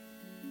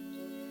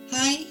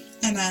Hi,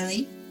 I'm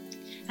Ali.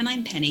 And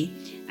I'm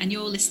Penny, and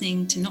you're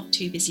listening to Not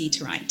Too Busy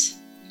to Write,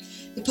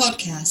 the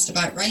podcast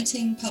about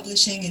writing,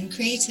 publishing and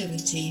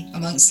creativity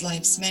amongst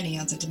life's many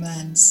other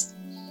demands.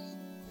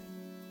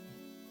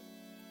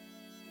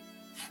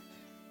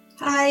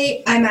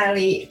 Hi, I'm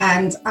Ali,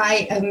 and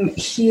I am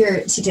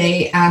here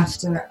today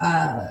after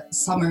a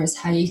summer's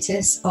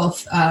hiatus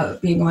of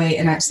being away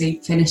and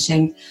actually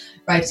finishing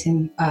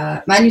writing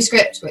a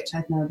manuscript, which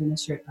I've now been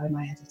assured by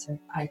my editor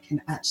I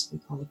can actually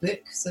call a book.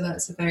 So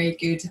that's a very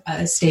good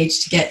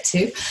stage to get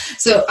to.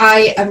 So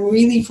I am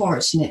really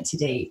fortunate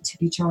today to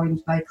be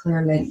joined by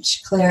Claire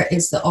Lynch. Claire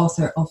is the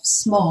author of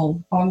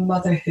Small on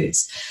Motherhood,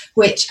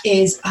 which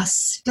is a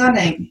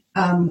stunning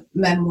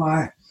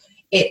memoir.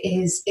 It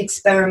is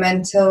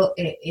experimental.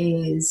 It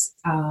is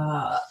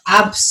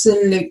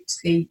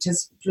absolutely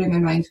just blew my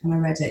mind when I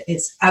read it.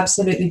 It's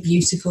absolutely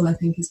beautiful, I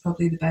think is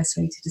probably the best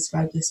way to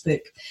describe this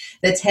book.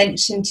 The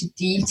attention to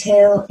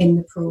detail in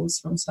the prose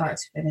from start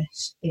to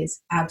finish is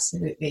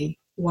absolutely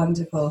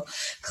wonderful.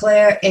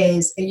 Claire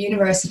is a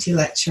university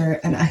lecturer,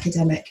 an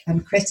academic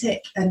and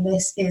critic, and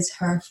this is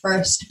her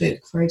first book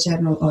for a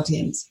general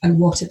audience, and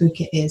what a book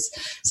it is.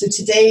 So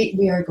today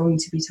we are going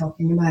to be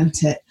talking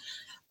about it.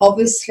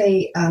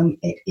 Obviously,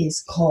 it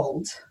is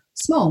called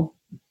Small,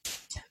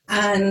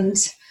 and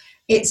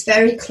it's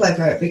very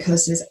clever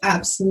because there's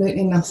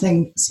absolutely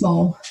nothing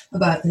small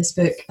about this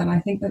book, and I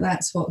think that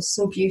that's what's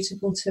so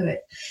beautiful to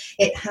it.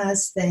 It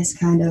has this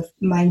kind of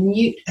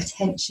minute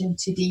attention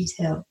to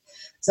detail.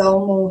 It's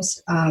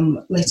almost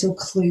little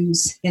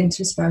clues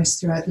interspersed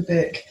throughout the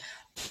book.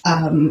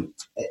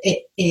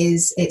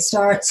 It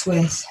starts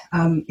with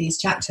these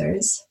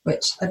chapters,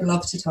 which I'd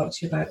love to talk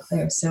to you about,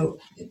 Claire. So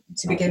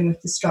to begin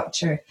with the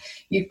structure,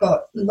 you've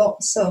got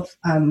lots of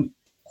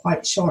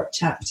quite short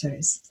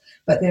chapters,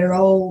 but they're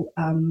all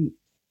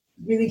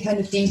really kind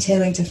of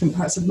detailing different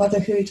parts of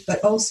motherhood,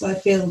 but also I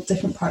feel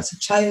different parts of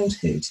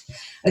childhood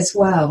as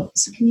well.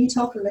 So can you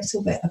talk a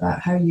little bit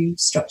about how you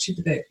structured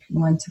the book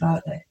and went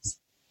about this?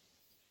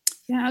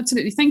 Yeah,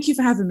 absolutely. Thank you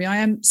for having me. I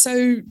am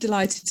so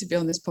delighted to be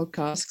on this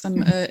podcast because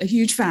I'm a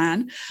huge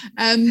fan.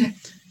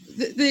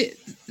 The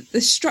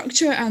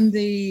structure and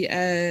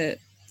the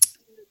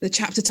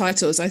chapter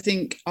titles, I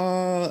think,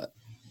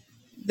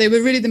 they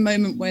were really the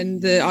moment when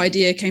the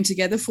idea came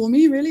together for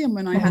me, really, and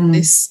when I had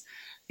this,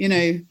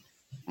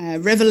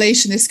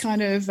 revelation, this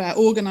kind of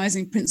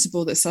organizing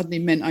principle that suddenly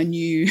meant I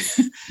knew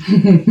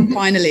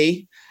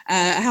finally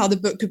how the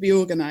book could be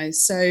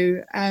organized. So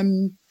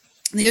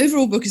the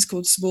overall book is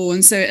called Small,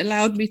 and so it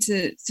allowed me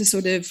to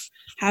sort of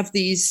have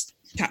these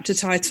chapter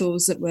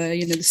titles that were,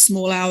 the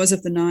small hours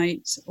of the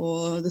night,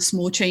 or the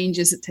small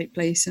changes that take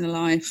place in a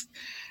life,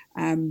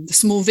 the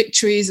small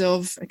victories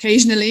of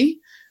occasionally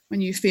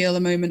when you feel a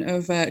moment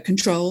of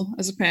control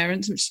as a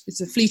parent, which is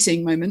a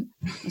fleeting moment,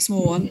 a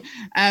small one.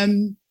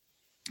 And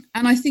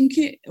I think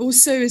it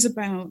also is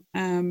about,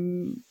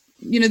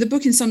 the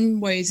book in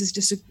some ways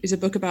is a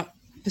book about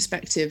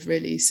perspective,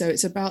 really. So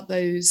it's about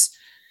those,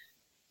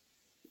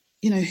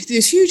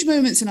 there's huge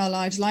moments in our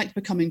lives like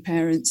becoming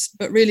parents,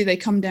 but really they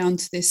come down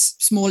to this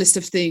smallest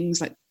of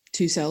things, like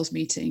two cells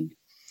meeting.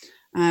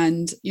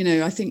 And,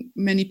 I think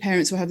many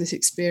parents will have this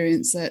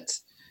experience that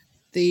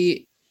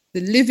the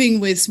living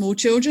with small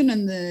children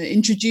and the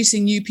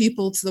introducing new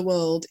people to the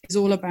world is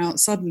all about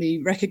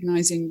suddenly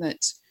recognizing that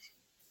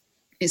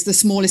it's the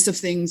smallest of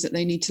things that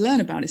they need to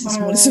learn about. It's the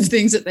smallest of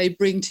things that they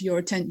bring to your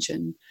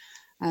attention.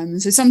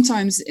 So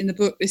sometimes in the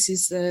book, this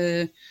is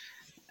the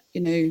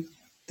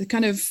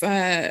kind of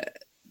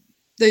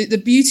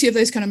the beauty of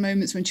those kind of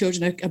moments when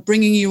children are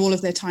bringing you all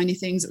of their tiny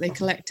things that they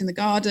collect in the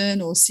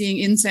garden, or seeing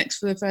insects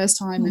for the first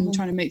time and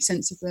trying to make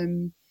sense of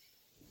them.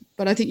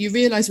 But I think you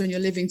realize when you're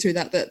living through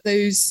that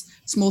those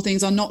small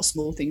things are not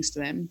small things to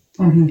them,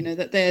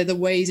 that they're the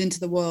ways into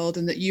the world,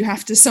 and that you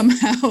have to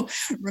somehow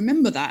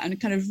remember that and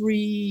kind of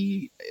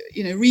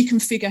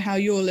reconfigure how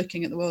you're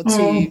looking at the world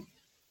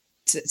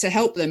to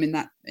help them in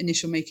that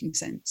initial making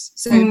sense.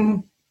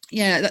 So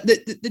yeah,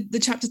 the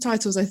chapter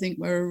titles, I think,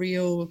 were a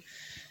real,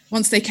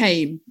 once they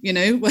came,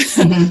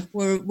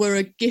 were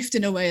a gift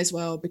in a way as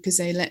well, because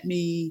they let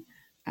me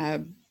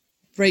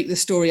break the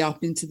story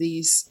up into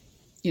these,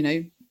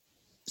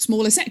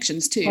 smaller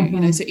sections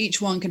too, so each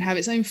one can have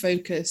its own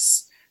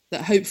focus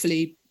that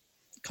hopefully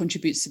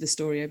contributes to the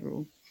story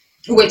overall.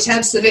 Which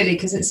absolutely,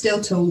 because it's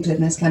still told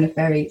in this kind of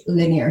very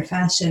linear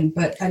fashion.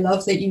 But I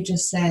love that you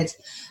just said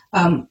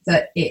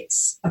that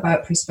it's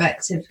about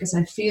perspective, because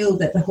I feel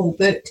that the whole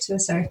book, to a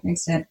certain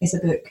extent, is a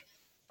book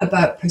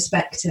about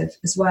perspective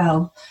as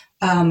well.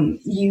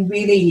 You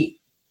really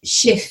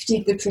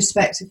shifted the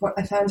perspective. What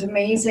I found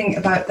amazing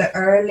about the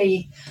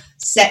early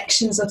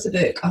sections of the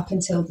book up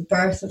until the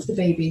birth of the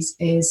babies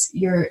is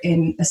you're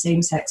in a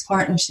same-sex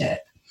partnership.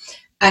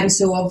 And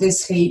so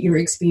obviously your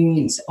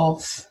experience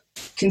of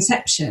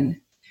conception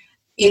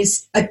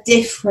is a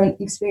different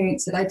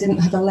experience that I didn't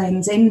have a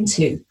lens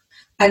into.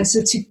 And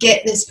so to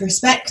get this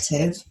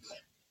perspective,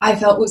 I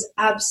felt was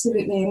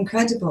absolutely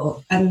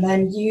incredible. And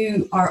then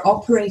you are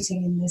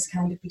operating in this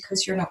kind of,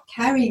 because you're not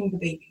carrying the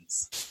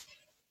babies,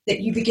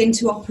 that you begin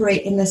to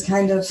operate in this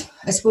kind of,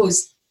 I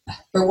suppose,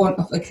 for want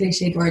of a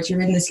cliched word,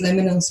 you're in this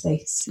liminal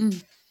space.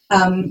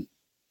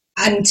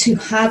 And to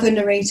have a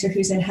narrator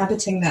who's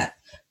inhabiting that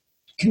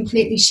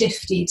completely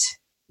shifted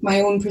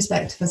my own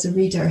perspective as a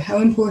reader. How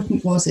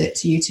important was it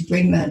to you to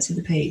bring that to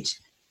the page?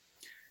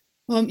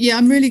 Well, yeah,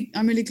 I'm really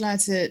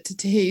glad to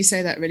hear you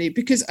say that, really,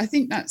 because I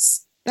think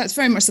that's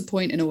very much the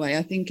point in a way.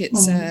 I think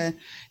it's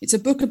a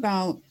book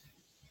about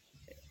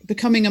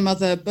becoming a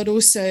mother, but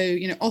also,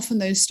 you know, often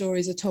those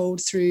stories are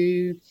told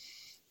through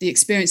the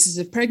experiences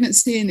of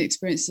pregnancy and the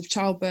experiences of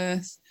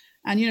childbirth.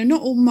 And, you know,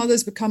 not all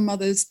mothers become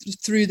mothers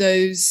through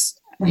those,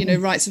 you know,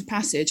 rites of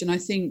passage. And I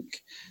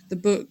think the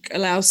book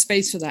allows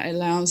space for that. It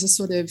allows a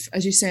sort of,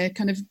 as you say,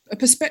 kind of a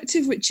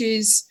perspective, which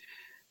is,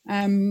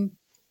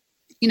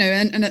 you know,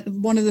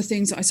 and one of the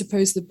things that I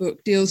suppose the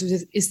book deals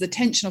with is the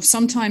tension of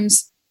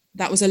sometimes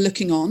that was a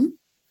looking on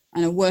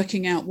and a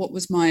working out what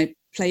was my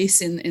place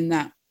in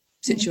that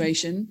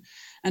situation.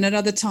 And at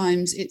other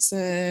times it's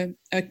a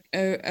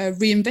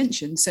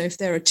reinvention. So if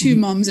there are two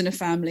mums in a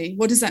family,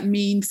 what does that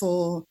mean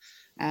for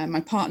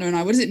my partner and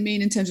I? What does it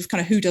mean in terms of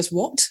kind of who does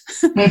what?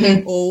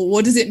 Or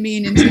what does it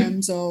mean in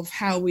terms of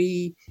how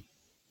we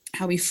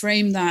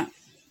frame that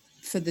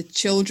for the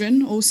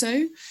children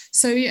also?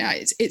 So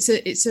yeah,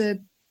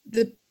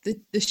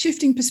 the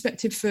shifting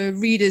perspective for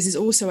readers is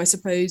also, I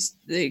suppose,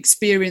 the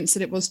experience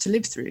that it was to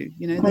live through,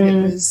 you know, that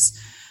it was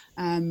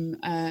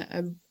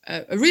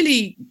a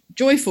really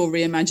joyful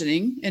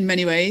reimagining in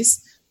many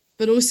ways,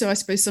 but also I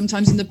suppose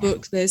sometimes in the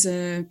book there's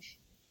a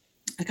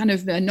kind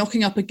of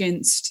knocking up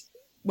against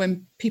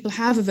when people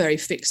have a very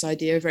fixed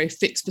idea, a very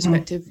fixed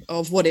perspective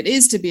of what it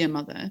is to be a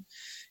mother.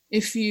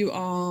 If you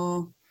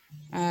are,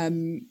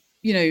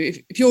 you know,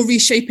 if you're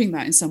reshaping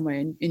that in some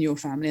way in your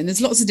family, and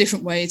there's lots of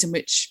different ways in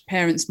which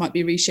parents might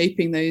be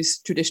reshaping those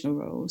traditional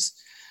roles,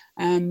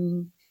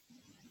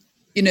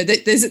 you know,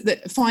 there's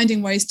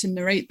finding ways to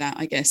narrate that,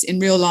 I guess, in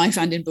real life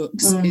and in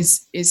books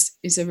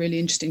is a really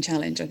interesting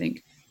challenge, I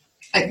think.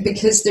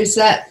 Because there's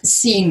that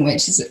scene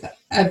which is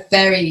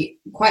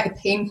quite a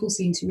painful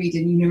scene to read,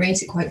 and you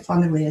narrate it quite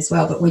funnily as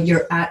well, but when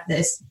you're at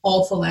this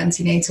awful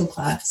antenatal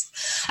class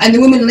and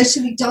the woman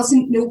literally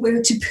doesn't know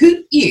where to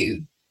put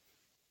you,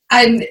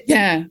 and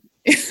yeah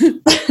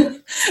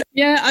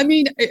yeah, I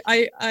mean,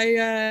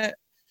 I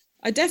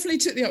definitely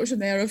took the option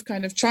there of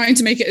kind of trying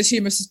to make it as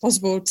humorous as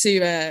possible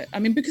to I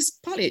mean, because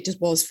partly it just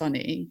was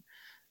funny.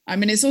 I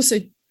mean, it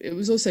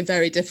was also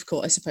very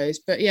difficult, I suppose.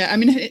 But yeah, I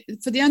mean,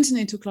 for the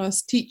antenatal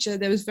class teacher,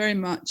 there was very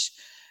much,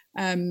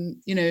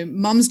 you know,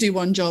 mums do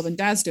one job and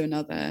dads do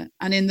another.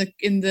 And in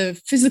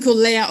the physical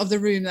layout of the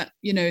room, that,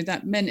 you know,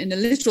 that meant in a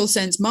literal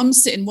sense,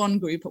 mums sit in one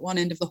group at one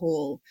end of the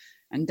hall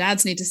and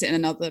dads need to sit in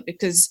another,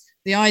 because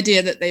the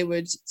idea that they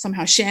would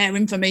somehow share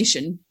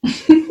information,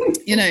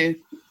 you know,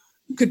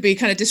 could be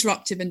kind of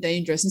disruptive and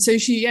dangerous. And so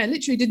she,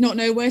 literally did not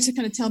know where to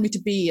kind of tell me to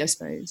be, I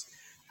suppose.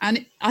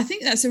 And I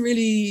think that's a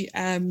really...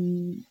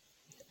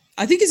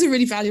 I think it's a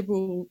really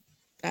valuable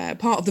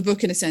part of the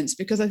book in a sense,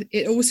 because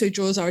it also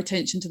draws our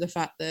attention to the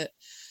fact that,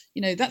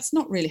 you know, that's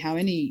not really how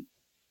any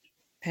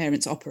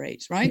parents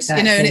operate, right?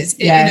 Exactly. You know,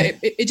 and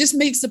it just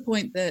makes the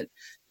point that,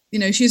 you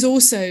know, she's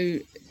also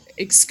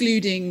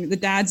excluding the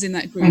dads in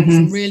that group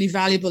from really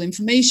valuable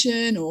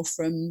information or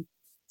from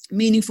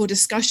meaningful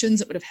discussions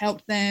that would have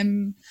helped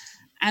them.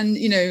 And,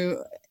 you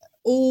know,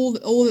 all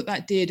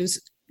that did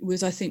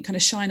was I think kind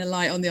of shine a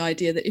light on the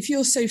idea that if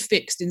you're so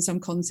fixed in some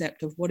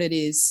concept of what it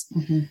is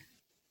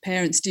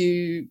parents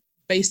do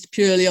based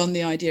purely on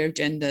the idea of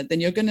gender,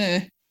 then you're going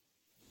to,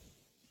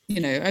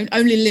 you know,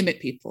 only limit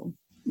people.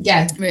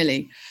 Yeah,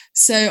 really.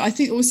 So I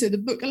think also the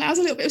book allows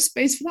a little bit of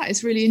space for that.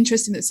 It's really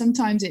interesting that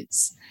sometimes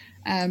it's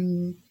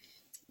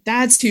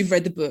dads who've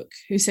read the book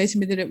who say to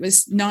me that it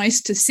was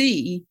nice to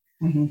see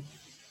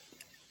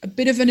a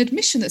bit of an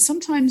admission that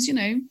sometimes, you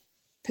know,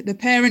 the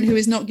parent who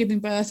is not giving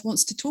birth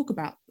wants to talk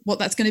about what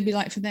that's going to be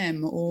like for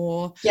them,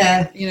 or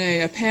you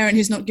know, a parent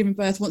who's not giving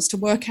birth wants to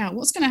work out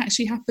what's going to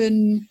actually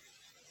happen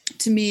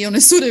to me on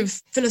a sort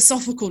of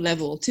philosophical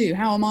level too.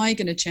 How am I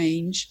going to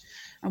change,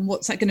 and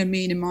what's that going to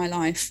mean in my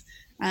life?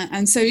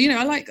 And so, you know,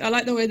 I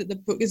like the way that the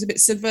book is a bit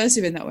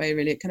subversive in that way.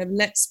 Really, it kind of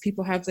lets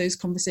people have those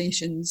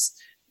conversations,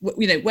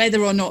 you know,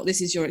 whether or not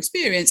this is your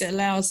experience. It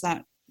allows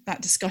that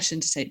discussion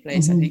to take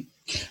place, I think.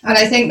 And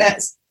I think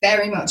that's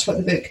very much what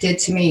the book did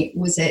to me.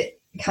 Was it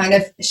kind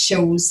of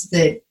shows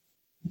the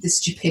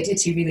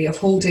stupidity really of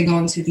holding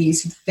on to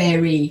these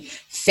very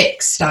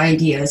fixed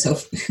ideas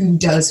of who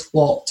does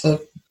what,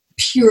 of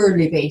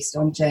purely based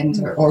on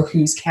gender or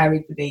who's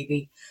carried the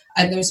baby,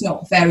 and there's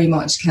not very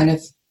much kind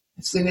of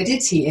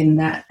fluidity in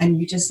that, and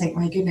you just think,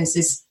 my goodness,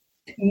 this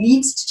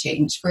needs to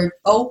change for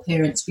all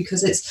parents,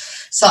 because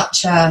it's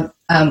such a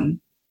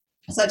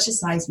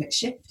seismic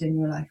shift in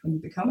your life when you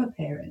become a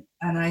parent.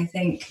 And I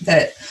think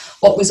that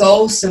what was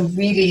also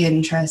really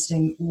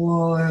interesting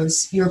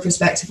was your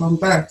perspective on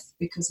birth,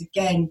 because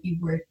again, you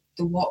were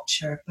the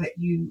watcher, but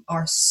you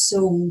are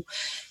so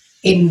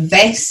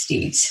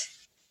invested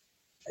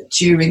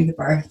during the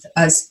birth,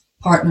 as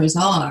partners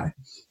are,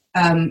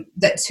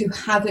 that to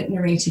have it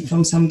narrated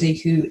from somebody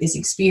who is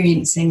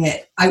experiencing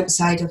it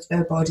outside of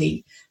their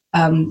body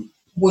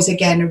was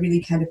again a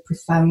really kind of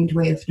profound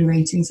way of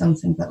narrating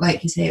something. But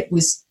like you say,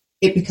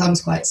 it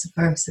becomes quite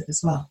subversive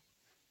as well.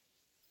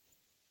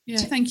 Yeah,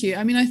 thank you.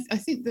 I mean, I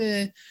think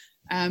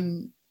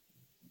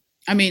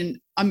I mean,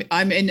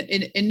 I'm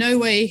in no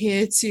way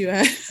here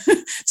to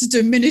to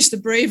diminish the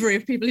bravery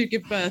of people who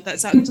give birth.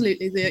 That's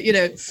absolutely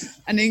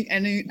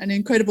an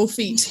incredible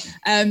feat.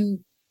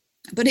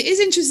 But it is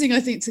interesting, I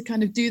think, to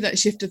kind of do that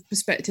shift of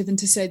perspective and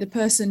to say the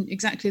person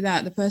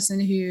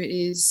who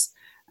is,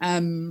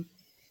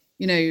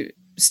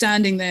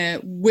 standing there,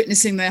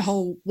 witnessing their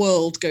whole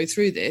world go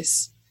through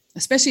this,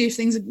 especially if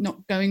things are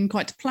not going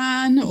quite to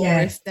plan, or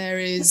if there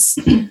is,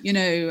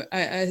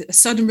 a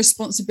sudden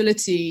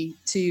responsibility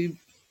to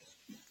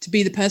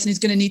be the person who's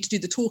going to need to do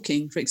the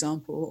talking, for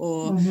example,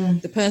 or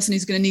the person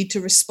who's going to need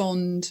to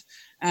respond,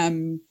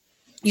 in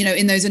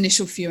those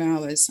initial few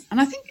hours. And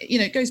I think,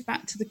 it goes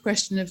back to the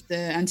question of the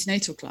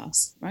antenatal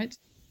class, right?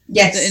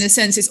 Yes. That in a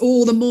sense, it's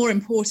all the more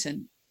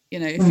important,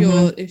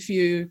 if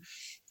you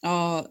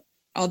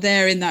are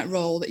there in that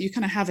role, that you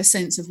kind of have a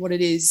sense of what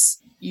it is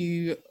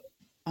you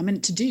are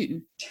meant to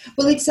do.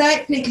 Well,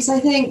 exactly, because I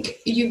think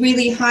you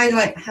really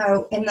highlight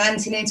how in the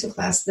antenatal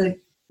class, the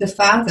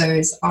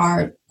fathers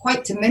are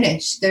quite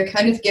diminished. They're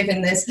kind of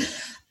given this,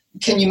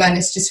 can you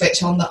manage to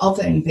switch on the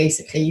oven,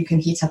 basically? You can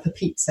heat up a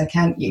pizza,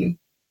 can't you?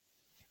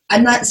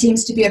 And that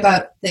seems to be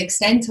about the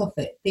extent of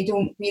it. They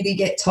don't really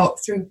get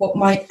talked through what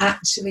might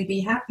actually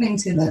be happening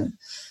to them.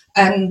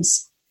 And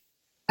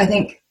I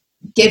think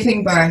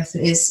giving birth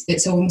is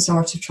its own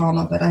sort of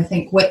trauma, but I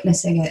think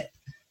witnessing it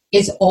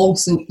is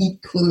also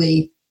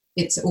equally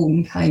its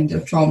own kind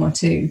of trauma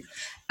too.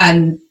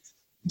 And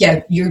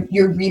yeah,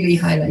 you're really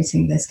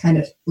highlighting this kind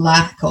of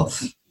lack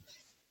of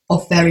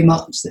very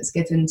much that's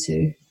given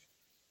to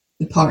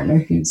the partner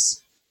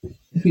who's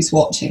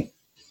watching.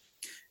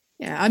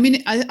 Yeah, I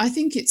mean, I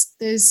think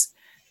there's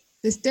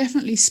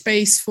definitely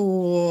space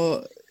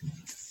for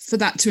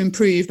that to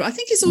improve, but I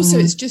think it's also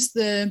it's just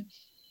the,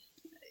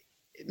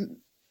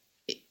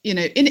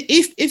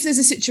 if there's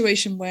a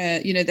situation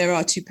where there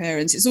are two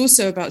parents, it's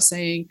also about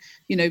saying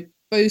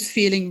both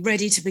feeling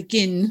ready to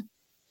begin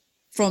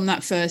from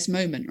that first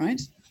moment,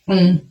 right?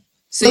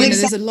 So well,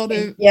 there's a lot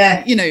of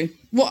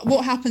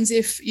what happens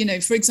if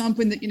for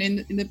example in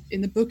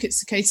the book, it's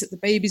the case that the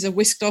babies are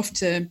whisked off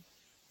to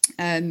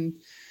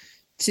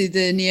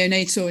the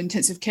neonatal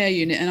intensive care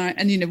unit,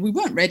 and we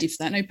weren't ready for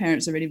that. No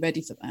parents are really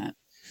ready for that.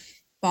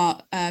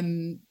 But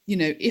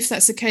if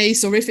that's the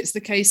case, or if it's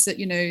the case that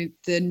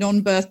the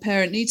non-birth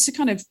parent needs to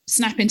kind of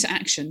snap into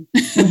action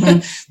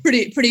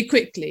pretty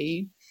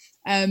quickly,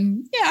 I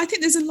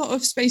think there's a lot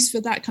of space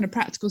for that kind of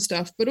practical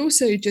stuff, but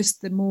also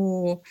just the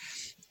more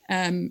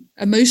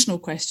emotional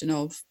question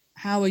of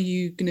how are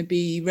you going to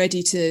be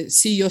ready to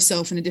see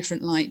yourself in a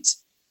different light,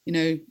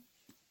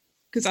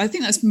 because I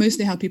think that's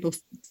mostly how people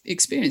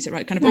experience it,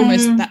 right? Kind of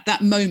almost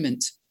that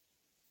moment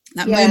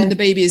the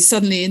baby is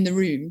suddenly in the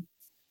room.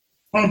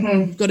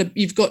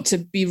 You've got to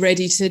be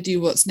ready to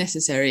do what's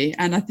necessary,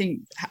 and I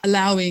think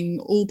allowing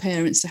all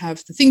parents to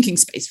have the thinking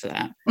space for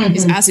that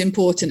is as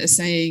important as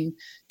saying,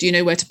 do you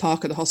know where to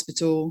park at the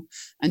hospital,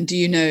 and do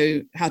you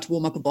know how to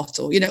warm up a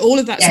bottle? All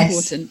of that's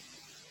important,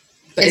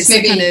 but it's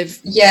maybe kind of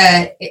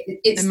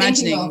it's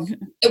imagining.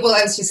 Well,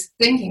 I was just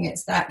thinking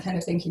it's that kind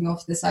of thinking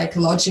of the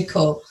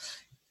psychological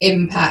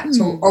impact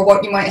or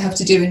what you might have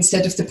to do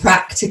instead of the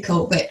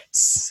practical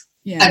bits.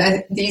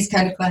 And these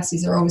kind of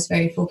classes are always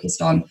very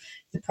focused on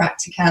the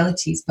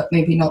practicalities, but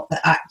maybe not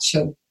the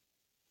actual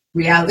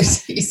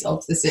realities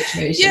of the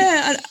situation.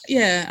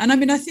 And I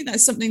mean, I think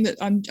that's something that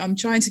I'm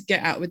trying to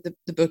get out with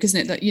the book,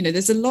 isn't it? That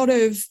there's a lot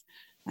of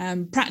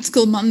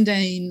practical,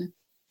 mundane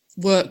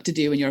work to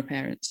do when you're a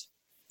parent.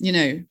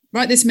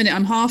 Right this minute,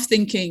 I'm half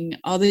thinking,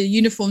 are the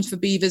uniforms for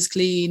beavers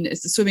clean?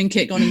 Is the swimming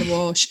kit gone in the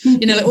wash?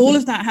 All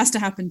of that has to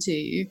happen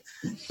too.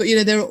 But,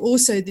 there are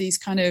also these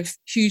kind of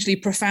hugely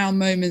profound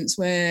moments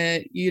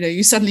where,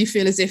 you suddenly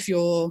feel as if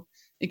you're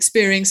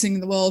experiencing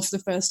the world for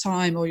the first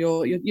time, or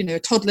you're a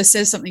toddler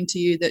says something to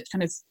you that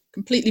kind of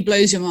completely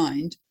blows your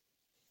mind.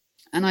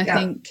 And I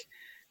think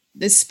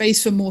there's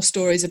space for more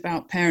stories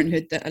about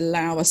parenthood that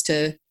allow us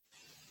to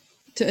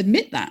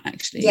admit that,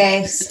 actually.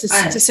 Yes.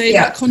 To say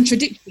that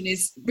contradiction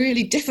is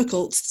really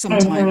difficult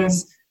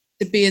sometimes,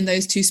 to be in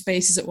those two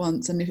spaces at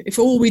once. And if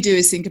all we do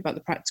is think about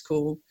the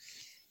practical,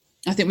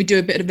 I think we do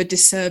a bit of a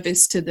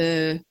disservice to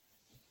the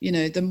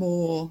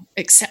more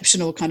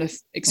exceptional kind of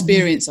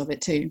experience of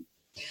it too.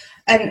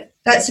 And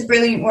that's a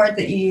brilliant word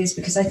that you use,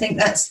 because I think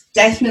that's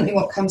definitely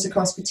what comes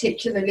across,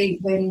 particularly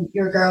when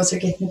your girls are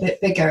getting a bit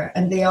bigger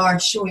and they are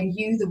showing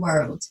you the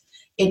world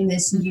in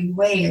this new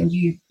way. And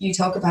you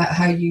talk about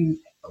how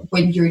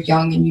when you're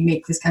young and you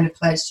make this kind of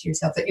pledge to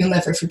yourself that you'll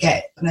never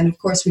forget. And then, of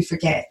course, we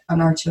forget,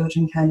 and our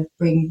children kind of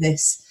bring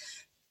this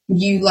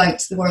new light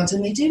to the world,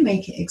 and they do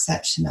make it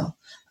exceptional.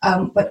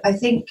 But I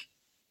think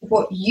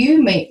what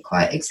you make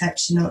quite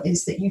exceptional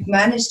is that you've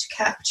managed to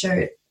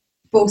capture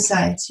both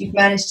sides. You've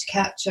managed to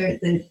capture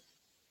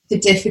the the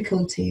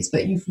difficulties,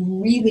 but you've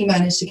really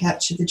managed to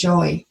capture the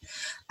joy.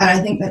 And I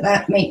think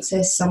that makes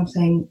this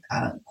something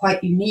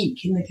quite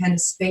unique in the kind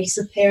of space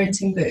of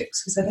parenting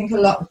books, because I think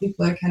a lot of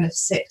people are kind of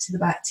sick to the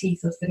back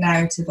teeth of the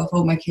narrative of,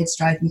 oh, my kids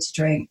drive me to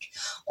drink,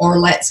 or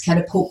let's kind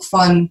of poke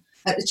fun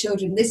at the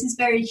children. This is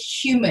very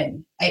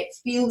human. It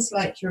feels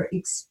like you're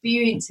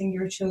experiencing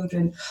your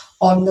children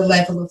on the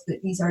level of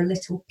that these are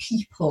little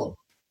people.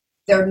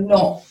 They're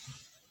not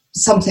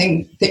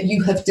something that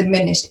you have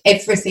diminished.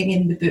 Everything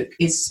in the book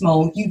is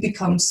small. You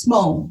become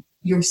small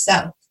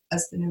yourself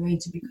as the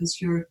narrator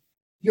because you're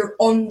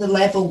on the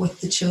level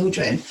with the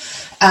children.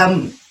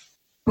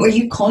 Were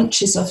you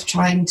conscious of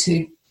trying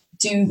to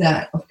do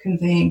that, of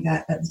conveying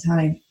that at the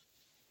time?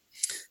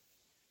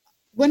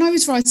 When I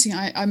was writing,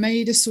 I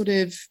made a sort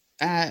of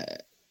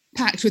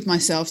pact with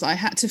myself that I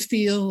had to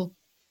feel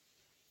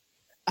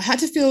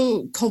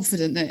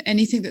confident that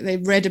anything that they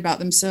read about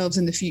themselves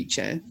in the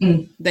future,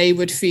 they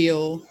would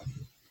feel,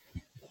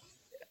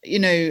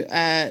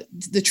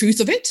 the truth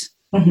of it,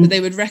 that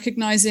they would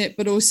recognize it,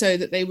 but also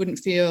that they wouldn't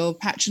feel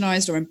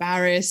patronized or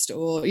embarrassed,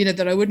 or,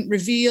 that I wouldn't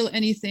reveal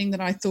anything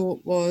that I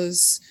thought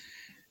was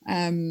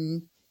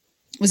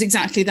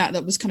exactly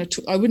that was kind of,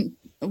 I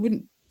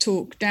wouldn't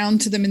talk down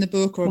to them in the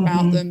book or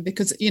about them,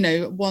 because,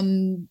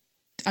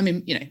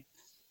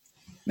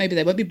 maybe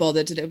they won't be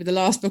bothered. It'll be the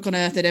last book on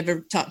earth they'd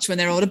ever touch when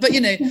they're older. But,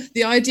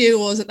 the idea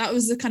was that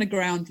was the kind of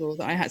ground rule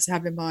that I had to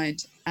have in mind.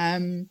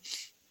 And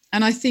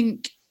I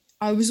think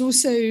I was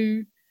also,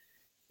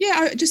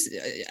 I just,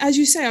 as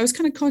you say, I was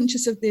kind of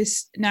conscious of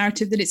this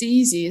narrative that it's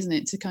easy, isn't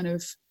it, to kind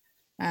of,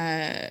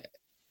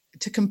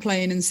 to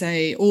complain and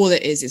say, all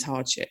it is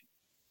hardship.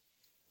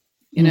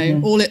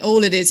 All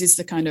it is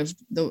the kind of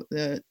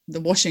the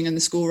washing and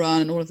the school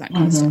run and all of that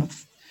kind of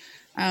stuff.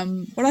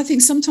 But I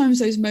think sometimes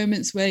those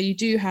moments where you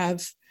do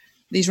have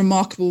these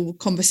remarkable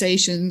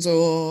conversations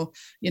or,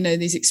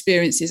 these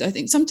experiences, I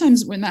think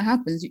sometimes when that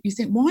happens, you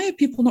think, why are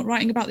people not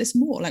writing about this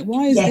more? Like,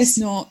 why is this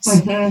not,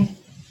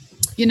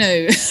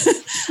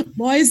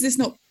 why is this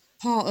not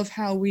part of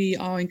how we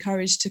are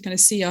encouraged to kind of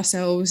see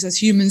ourselves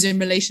as humans in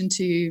relation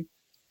to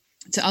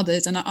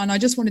others? And I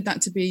just wanted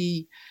that to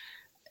be,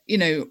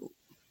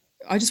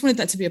 I just wanted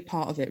that to be a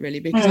part of it, really,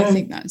 because I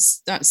think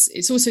that's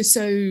it's also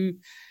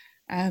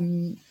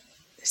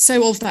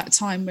so of that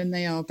time when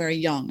they are very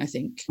young, I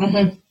think,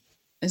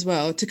 as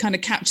well, to kind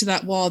of capture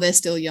that while they're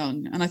still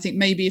young. And I think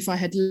maybe if I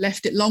had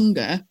left it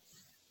longer,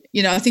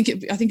 I think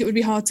it would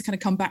be hard to kind of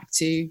come back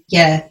to,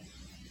 in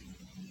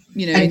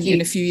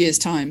a few years'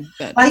 time.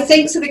 But I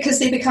think so, because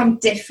they become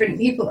different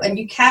people and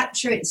you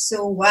capture it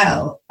so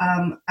well.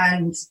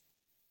 And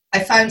I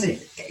found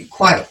it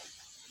quite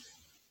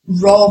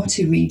raw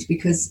to read,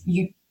 because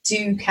you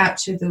do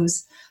capture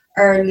those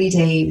early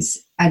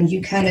days and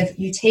you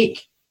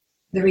take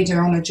the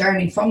reader on a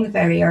journey from the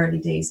very early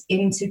days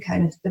into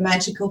kind of the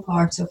magical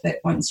part of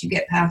it once you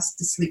get past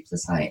the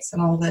sleepless nights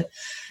and all the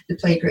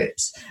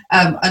playgroups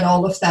and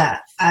all of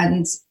that.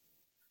 And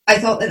I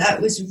thought that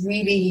was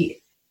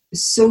really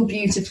so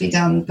beautifully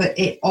done, but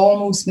it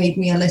almost made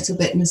me a little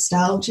bit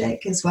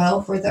nostalgic as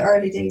well for the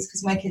early days,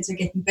 because my kids are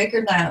getting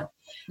bigger now.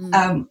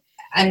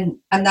 And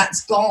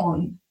that's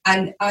gone.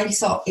 And I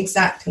saw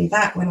exactly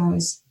that when I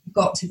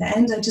got to the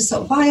end. I just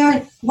thought, why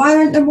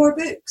aren't there more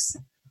books?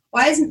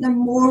 Why isn't there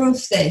more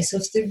of this,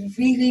 of the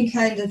really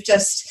kind of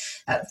just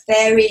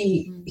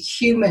very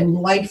human,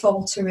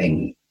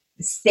 life-altering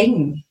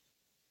thing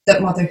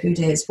that motherhood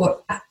is,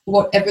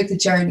 whatever the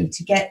journey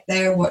to get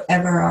there,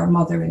 whatever our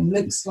mothering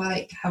looks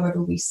like,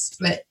 however we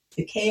split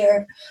the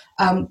care.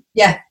 I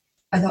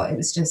thought it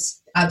was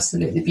just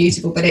absolutely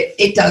beautiful, but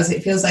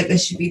it feels like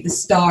this should be the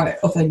start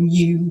of a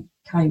new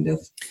kind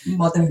of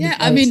motherhood. Yeah,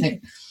 I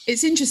mean,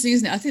 it's interesting,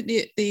 isn't it? I think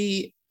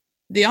the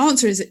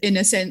answer is, in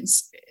a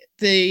sense,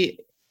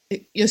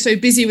 you're so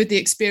busy with the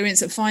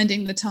experience of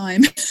finding the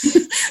time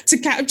to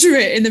capture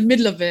it in the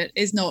middle of it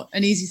is not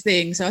an easy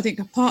thing. So I think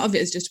a part of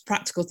it is just a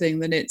practical thing,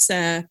 that it's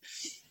no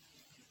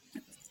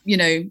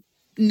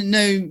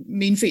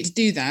mean feat to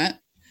do that.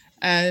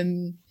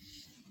 And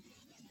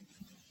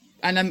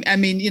I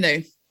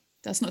mean,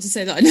 that's not to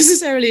say that I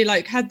necessarily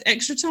had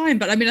extra time,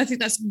 but I mean, I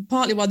think that's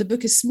partly why the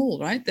book is small,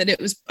 right? That it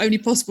was only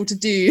possible to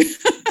do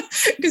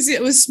because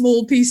it was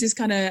small pieces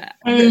kind of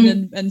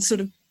written and sort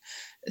of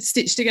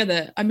stitched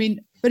together. I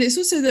mean, but it's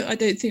also that I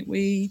don't think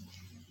we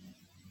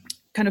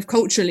kind of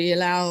culturally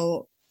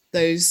allow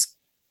those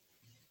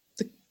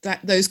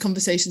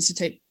conversations to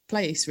take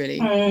place, really.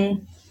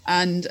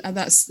 And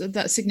that's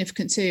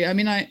significant too. I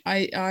mean,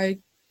 I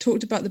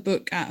talked about the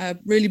book at a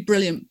really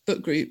brilliant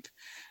book group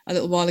a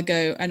little while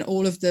ago, and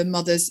all of the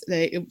mothers,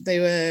 they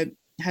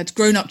had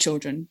grown-up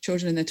children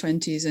in their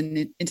 20s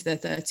and into their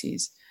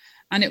 30s,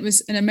 and it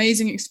was an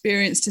amazing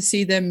experience to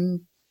see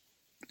them,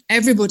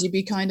 everybody,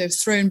 be kind of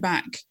thrown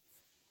back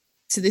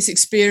to this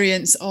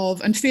experience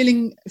of, and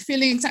feeling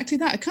exactly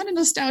that, a kind of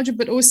nostalgia,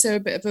 but also a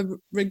bit of a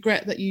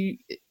regret that you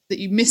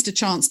missed a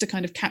chance to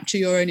kind of capture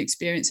your own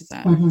experience of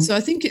that. So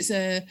I think it's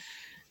a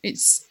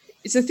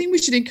thing we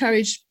should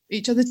encourage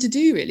each other to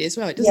do, really, as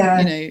well. It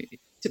doesn't,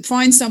 to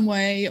find some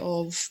way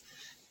of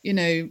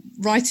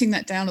writing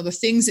that down, or the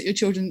things that your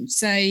children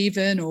say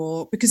even,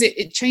 or because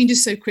it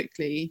changes so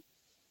quickly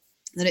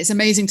that it's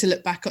amazing to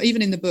look back,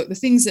 even in the book, the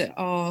things that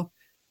are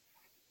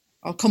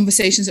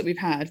conversations that we've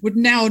had would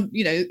now,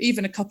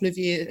 even a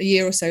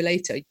year or so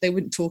later, they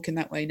wouldn't talk in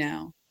that way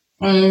now.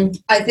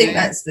 I think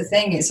that's the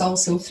thing. It's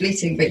also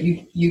fleeting, but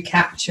you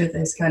capture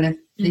this kind of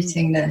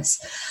fleetingness.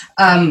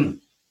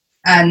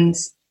 And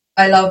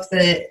I love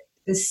the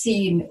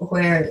scene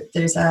where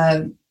there's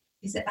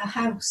is it a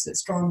house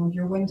that's drawn on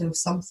your window?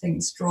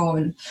 Something's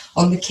drawn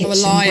on the kitchen a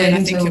lion, window.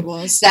 I think it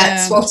was.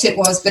 That's what it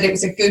was, but it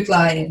was a good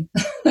lion.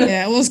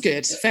 Yeah, it was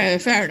good.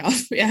 Fair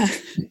enough. Yeah,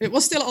 it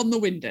was still on the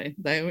window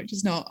though, which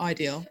is not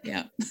ideal.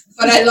 Yeah.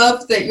 But I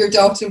love that your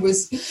daughter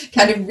was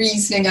kind of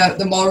reasoning out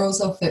the morals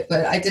of it.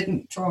 But I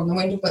didn't draw on the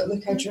window, but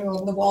look, I drew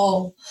on the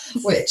wall,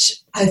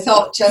 which I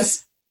thought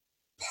just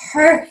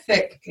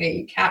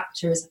perfectly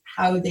captures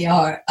how they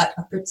are at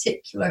a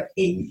particular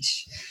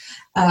age.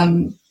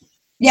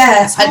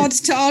 It's hard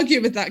to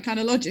argue with that kind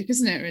of logic,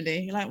 isn't it,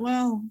 really? You're like,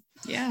 well,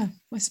 yeah,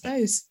 I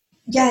suppose.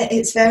 Yeah,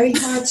 it's very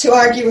hard to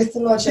argue with the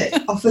logic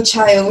of a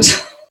child.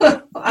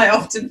 I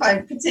often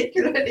find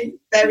particularly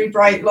very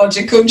bright,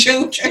 logical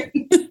children.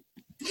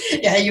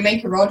 Yeah, you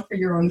make a rod for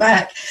your own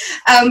back.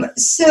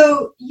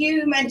 So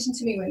you mentioned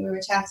to me when we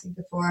were chatting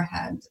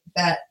beforehand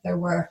that there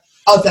were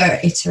other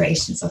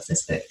iterations of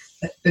this book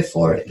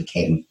before it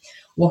became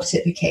what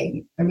it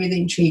became. I'm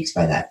really intrigued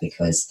by that,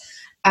 because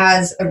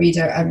as a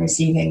reader, I'm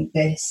receiving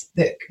this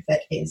book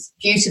that is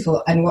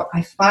beautiful. And what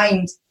I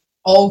find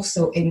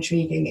also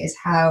intriguing is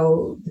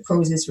how the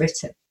prose is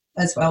written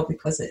as well,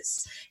 because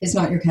it's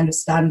not your kind of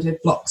standard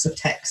blocks of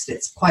text.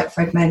 It's quite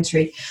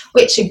fragmentary,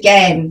 which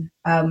again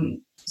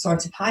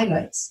sort of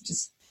highlights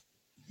just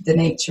the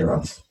nature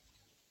of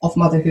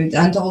motherhood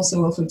and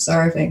also of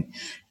observing.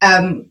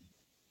 So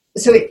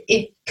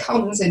it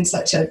comes in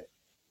such a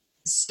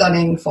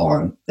stunning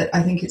form that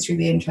I think it's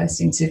really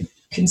interesting to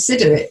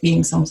consider it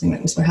being something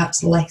that was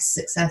perhaps less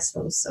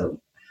successful. So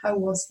how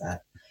was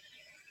that?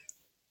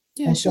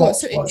 Yeah, sure.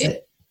 So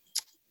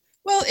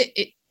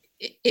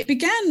it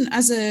began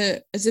as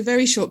a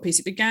very short piece.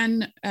 It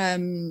began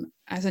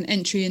as an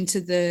entry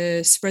into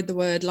the Spread the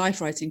Word life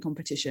writing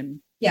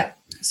competition. Yeah.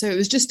 So it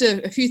was just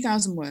a few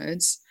thousand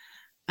words.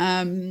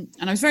 And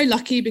I was very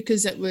lucky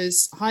because it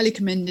was highly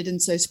commended.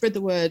 And so Spread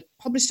the Word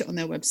published it on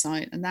their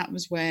website. And that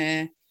was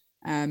where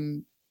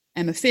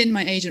Emma Finn,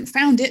 my agent,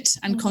 found it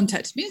and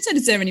contacted me and said,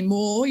 is there any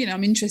more?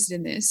 I'm interested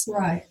in this.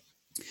 Right.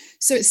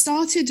 So it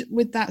started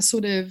with that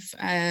sort of,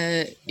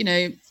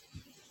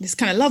 this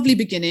kind of lovely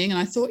beginning. And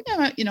I thought,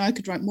 I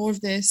could write more of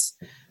this.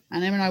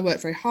 And Emma and I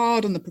worked very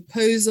hard on the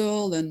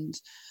proposal and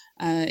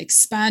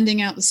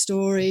expanding out the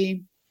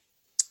story.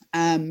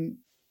 And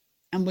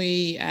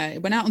we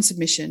went out on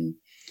submission.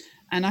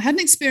 And I had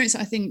an experience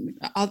I think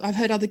I've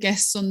heard other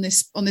guests on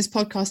this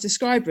podcast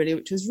describe, really,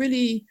 which was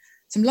really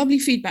some lovely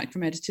feedback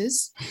from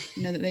editors,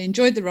 that they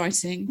enjoyed the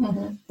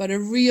writing, but a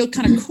real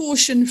kind of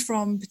caution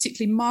from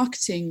particularly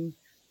marketing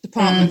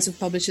departments of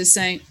publishers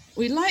saying,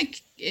 we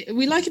like it,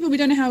 but we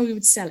don't know how we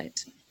would sell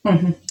it.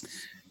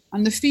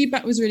 And the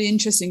feedback was really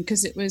interesting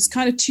because it was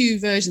kind of two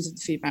versions of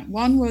the feedback.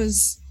 One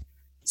was,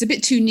 it's a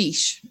bit too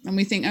niche. And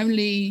we think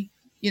only,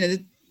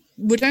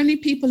 would only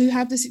people who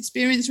have this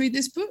experience read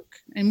this book?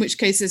 In which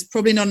case there's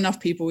probably not enough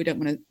people. We don't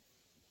want to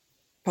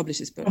publish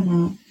this book.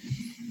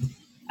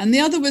 And the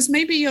other was,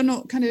 maybe you're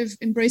not kind of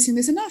embracing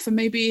this enough, and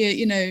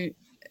maybe,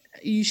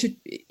 you should,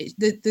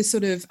 the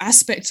sort of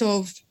aspect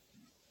of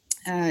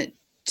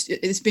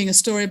it's being a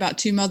story about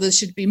two mothers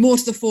should be more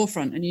to the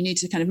forefront, and you need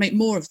to kind of make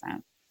more of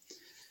that.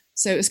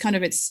 So it was kind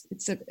of, it's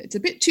a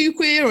bit too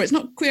queer, or it's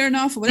not queer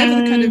enough, or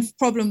whatever the kind of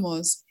problem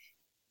was.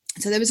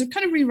 So there was a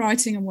kind of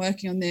rewriting and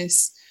working on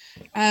this.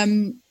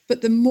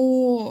 But the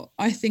more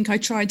I think I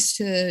tried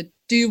to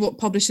do what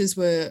publishers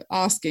were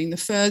asking, the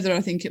further I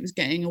think it was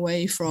getting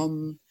away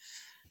from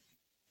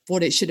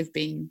what it should have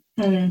been.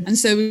 And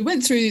so we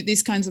went through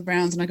these kinds of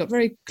rounds, and I got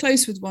very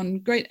close with one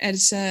great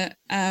editor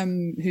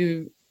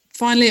who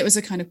finally, it was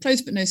a kind of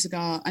close but no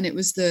cigar, and it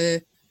was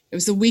the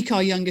week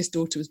our youngest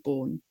daughter was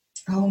born.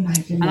 Oh my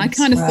goodness. And I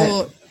kind of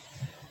thought,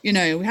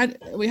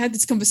 we had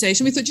this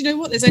conversation. We thought,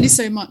 what, there's only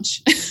so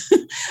much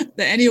that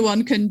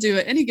anyone can do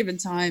at any given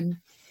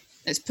time.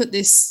 Let's put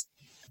this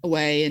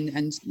away,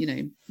 and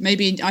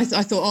maybe I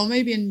thought,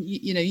 maybe in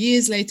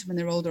years later when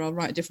they're older, I'll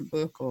write a different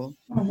book, or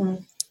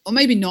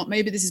maybe not.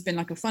 Maybe this has been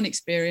like a fun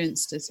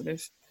experience to sort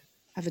of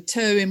have a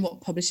toe in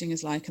what publishing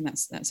is like, and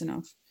that's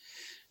enough.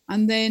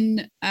 And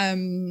then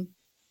in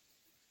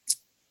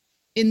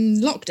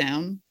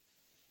lockdown,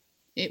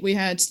 we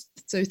had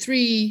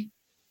three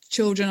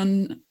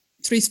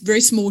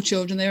very small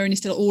children. They were only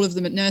still all of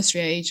them at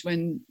nursery age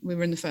when we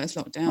were in the first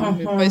lockdown.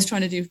 We were both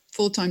trying to do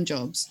full-time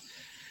jobs.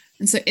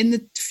 And so in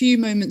the few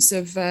moments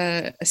of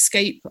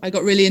escape, I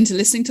got really into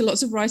listening to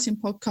lots of writing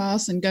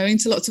podcasts and going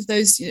to lots of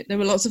those. There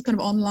were lots of kind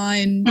of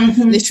online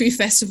literary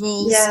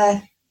festivals.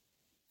 Yeah.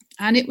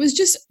 And it was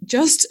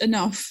just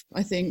enough,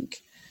 I think,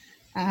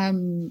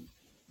 to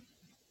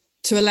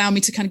allow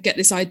me to kind of get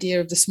this idea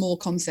of the small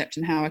concept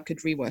and how I could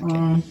rework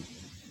it.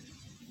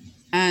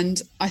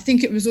 And I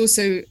think it was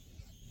also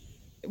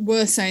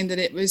worth saying that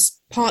it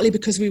was partly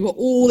because we were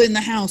all in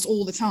the house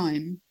all the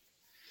time,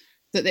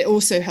 that it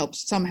also helped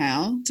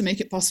somehow to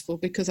make it possible,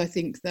 because I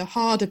think the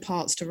harder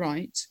parts to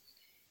write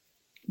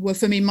were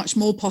for me much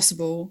more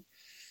possible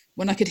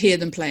when I could hear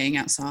them playing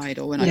outside,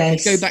 or when I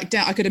could go back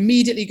down. I could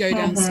immediately go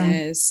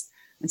downstairs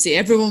and see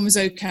everyone was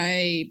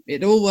okay.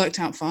 It all worked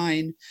out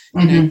fine.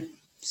 You know,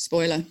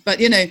 spoiler, but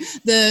you know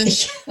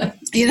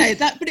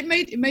that. But it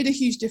made a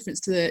huge difference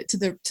to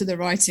the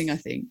writing, I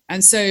think.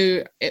 And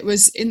so it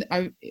was in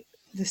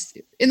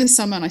the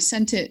summer, and I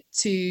sent it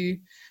to.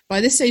 By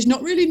this stage,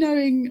 not really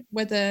knowing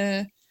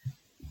whether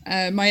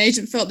my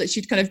agent felt that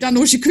she'd kind of done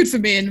all she could for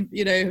me, and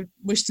you know,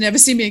 wished to never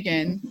see me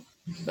again.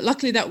 But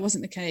luckily, that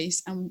wasn't the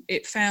case, and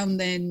it found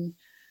then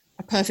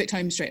a perfect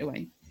home straight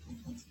away.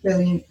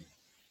 Brilliant.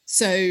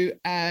 So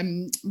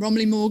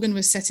Romilly Morgan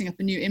was setting up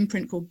a new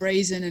imprint called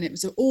Brazen, and it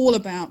was all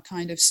about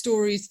kind of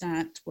stories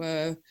that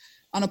were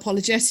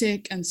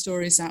unapologetic and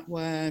stories that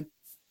were,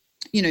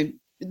 you know,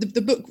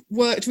 the book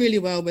worked really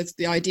well with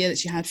the idea that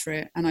she had for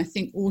it. And I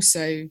think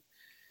also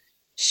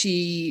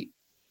she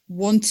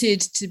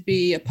wanted to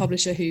be a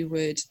publisher who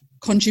would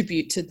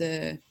contribute to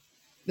the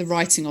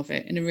writing of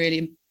it in a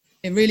really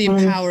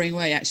empowering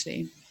way,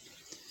 actually.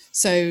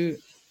 So,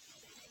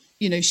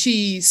 you know,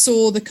 she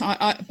saw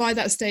by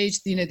that stage,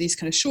 you know, these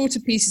kind of shorter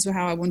pieces were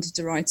how I wanted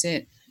to write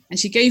it. And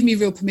she gave me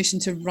real permission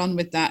to run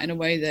with that in a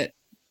way that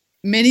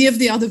many of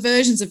the other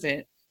versions of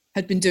it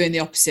had been doing the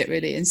opposite,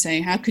 really, and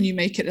saying, how can you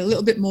make it a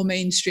little bit more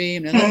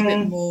mainstream and a little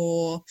bit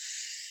more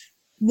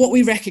what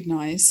we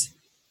recognize?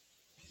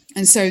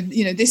 And so,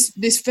 you know,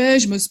 this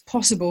version was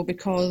possible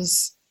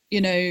because,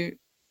 you know,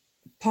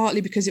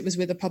 partly because it was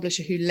with a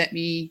publisher who let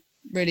me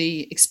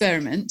really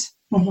experiment.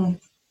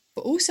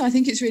 But also I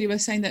think it's really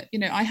worth saying that, you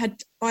know, I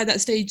had by that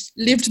stage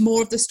lived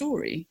more of the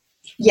story.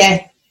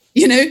 Yeah.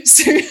 You know,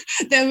 so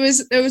there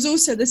was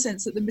also the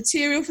sense that the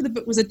material for the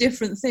book was a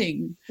different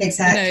thing.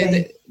 Exactly. You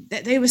know,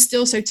 that they were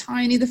still so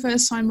tiny the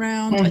first time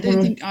round. I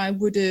don't think I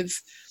would have,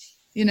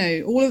 you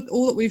know,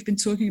 all that we've been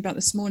talking about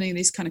this morning,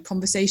 these kind of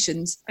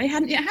conversations, they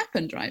hadn't yet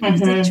happened, right? Because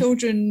the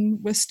children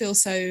were still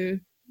so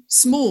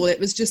small. It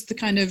was just the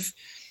kind of,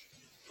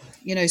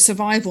 you know,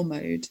 survival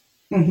mode.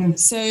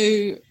 So,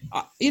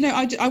 you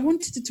know, I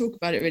wanted to talk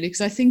about it really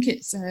because I think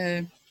it's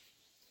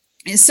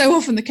so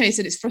often the case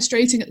that it's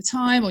frustrating at the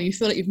time, or you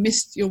feel like you've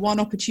missed your one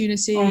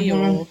opportunity,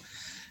 or,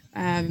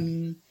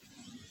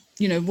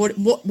 you know,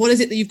 what is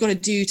it that you've got to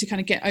do to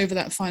kind of get over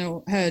that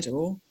final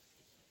hurdle?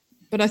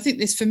 But I think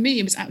this, for me,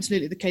 it was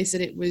absolutely the case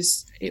that it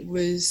was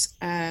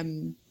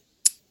kind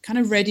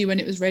of ready when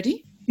it was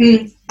ready.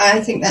 I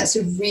think that's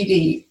a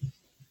really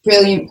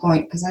brilliant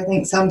point, because I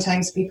think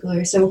sometimes people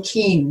are so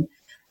keen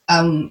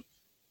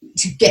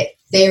to get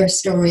their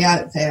story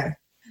out there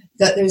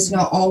that there's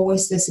not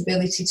always this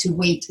ability to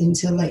wait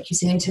until, like you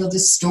say, until the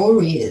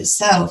story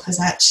itself has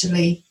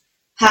actually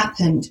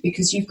happened,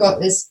 because you've got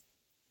this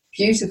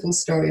beautiful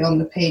story on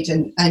the page,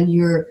 and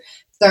your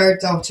third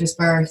daughter's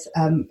birth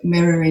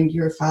mirroring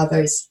your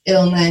father's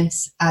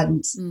illness,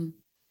 and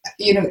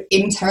you know,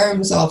 in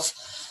terms of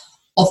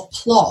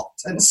plot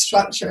and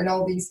structure and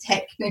all these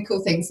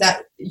technical things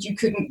that you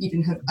couldn't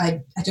even have,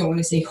 I don't want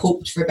to say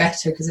hoped for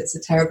better, because it's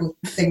a terrible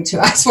thing to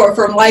ask for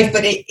from life,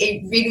 but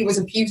it really was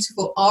a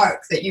beautiful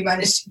arc that you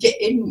managed to get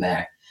in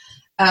there.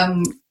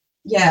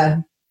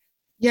 Yeah,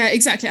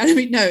 exactly. I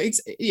mean, no,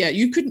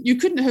 you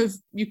couldn't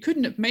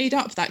have made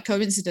up that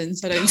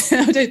coincidence. I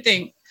don't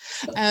think.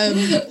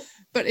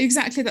 But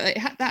exactly that.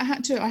 I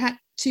had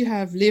to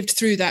have lived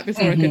through that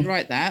before I could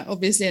write that,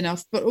 obviously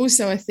enough. But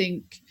also, I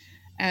think,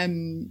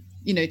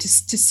 you know, to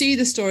see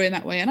the story in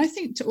that way, and I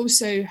think to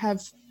also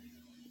have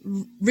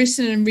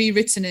written and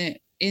rewritten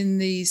it in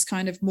these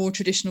kind of more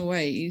traditional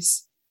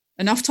ways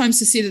enough times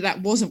to see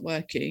that wasn't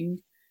working.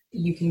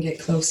 You can get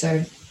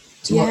closer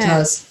to what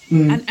does.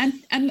 And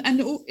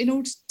in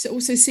order to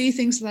also see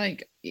things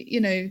like, you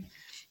know,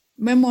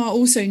 memoir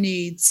also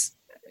needs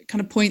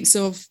kind of points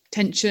of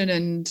tension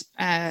and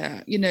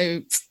you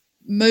know,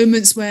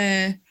 moments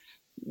where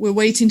we're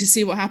waiting to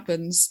see what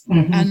happens.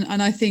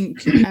 And I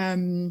think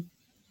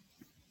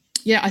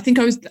I think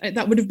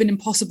that would have been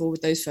impossible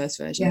with those first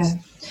versions.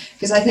 Yeah,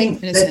 because I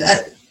think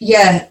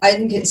I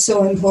think it's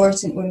so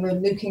important when we're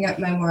looking at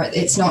memoir.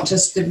 It's not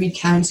just the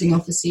recounting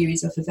of a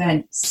series of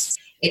events.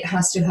 It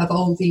has to have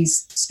all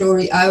these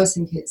story. I always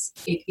think it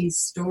is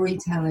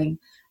storytelling.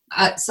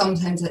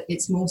 Sometimes at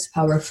its most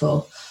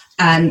powerful,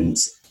 and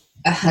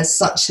it has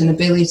such an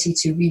ability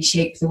to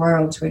reshape the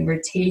world when we're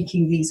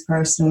taking these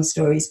personal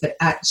stories, but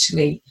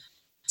actually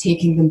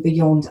taking them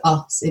beyond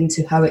us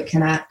into how it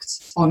can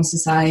act on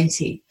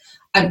society.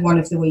 And one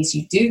of the ways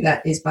you do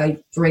that is by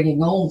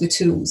bringing all the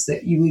tools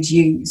that you would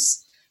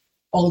use,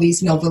 all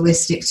these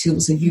novelistic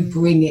tools, and you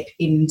bring it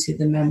into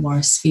the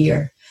memoir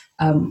sphere,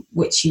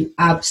 which you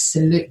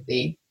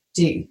absolutely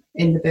do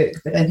in the book.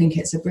 But I think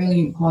it's a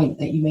brilliant point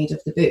that you made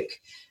of the book,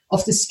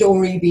 of the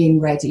story being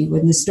ready.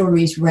 When the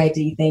story is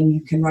ready, then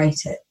you can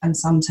write it. And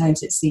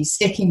sometimes it's these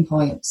sticking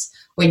points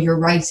when you're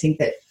writing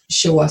that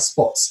show us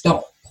what's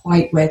not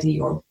quite ready,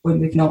 or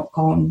when we've not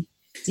gone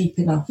deep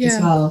enough as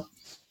well.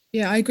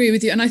 Yeah, I agree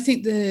with you. And I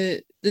think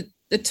the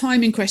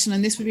timing question,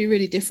 and this would be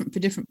really different for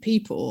different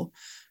people,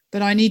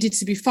 but I needed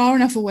to be far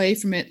enough away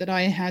from it that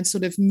I had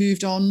sort of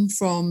moved on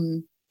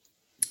from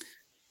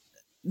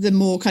the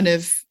more kind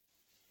of,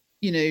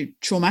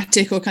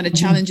 traumatic or kind of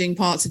challenging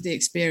parts of the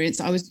experience.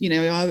 I was,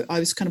 I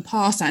was kind of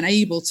past that and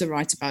able to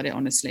write about it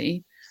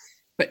honestly,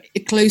 but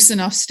close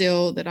enough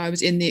still that I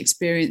was in the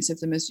experience of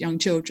them as young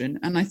children.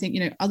 And I think,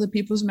 other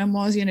people's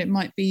memoirs, it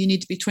might be you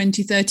need to be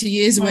 20, 30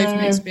 years away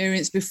from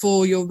experience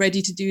before you're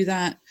ready to do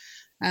that.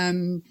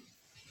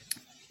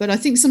 But I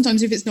think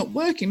sometimes if it's not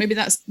working, maybe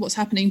that's what's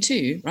happening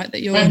too, right?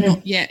 That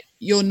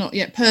you're not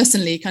yet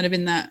personally kind of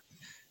in that,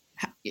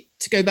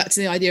 to go back to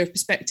the idea of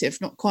perspective,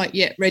 not quite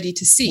yet ready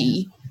to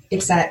see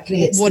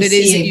exactly what it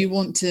is that you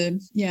want to,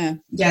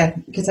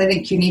 because I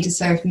think you need a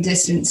certain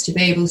distance to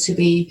be able to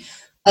be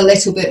a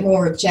little bit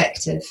more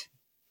objective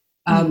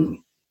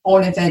on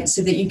events,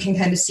 so that you can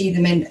kind of see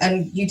them in,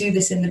 and you do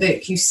this in the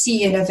book, you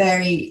see in a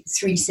very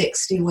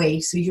 360 way,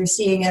 so you're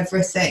seeing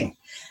everything,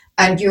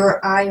 and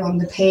your eye on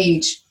the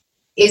page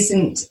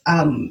isn't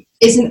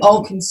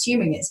all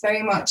consuming. It's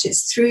very much,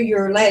 it's through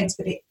your lens,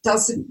 but it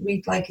doesn't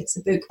read like it's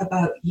a book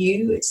about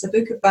you. It's a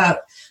book about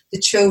the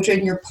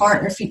children. Your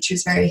partner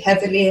features very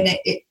heavily in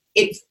it.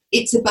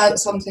 It's about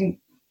something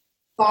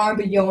far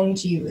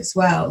beyond you as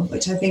well,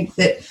 which I think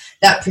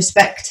that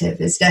perspective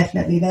is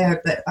definitely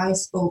there. But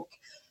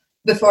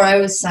before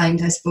I was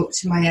signed, I spoke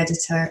to my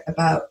editor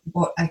about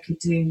what I could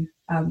do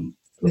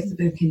with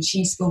the book, and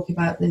she spoke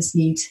about this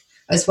need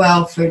as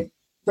well for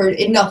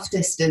enough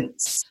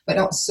distance, but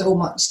not so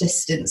much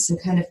distance, so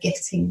kind of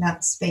getting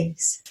that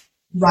space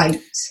right.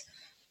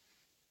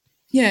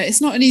 Yeah, it's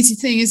not an easy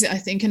thing, is it? I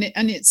think,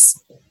 and it's,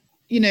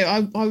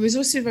 I was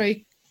also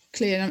very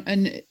clear,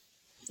 and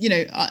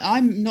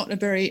I'm not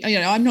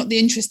I'm not the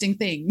interesting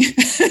thing,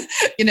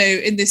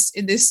 in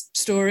this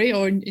story,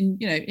 or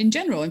in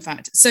general, in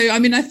fact. So I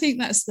mean, I think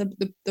that's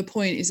the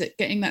point, is that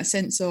getting that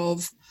sense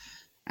of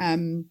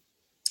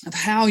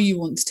how you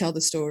want to tell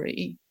the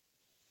story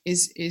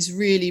is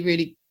really,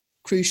 really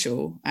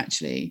crucial,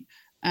 actually.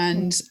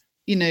 And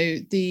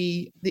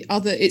the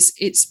other,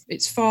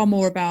 it's far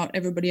more about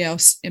everybody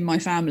else in my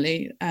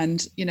family,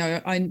 and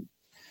I,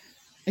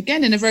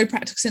 again, in a very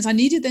practical sense, I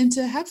needed them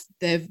to have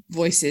their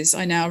voices,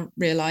 I now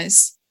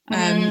realize,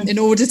 in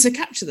order to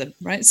capture them,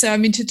 right? So I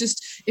mean,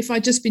 if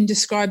I'd just been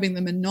describing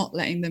them and not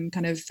letting them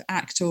kind of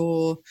act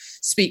or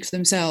speak for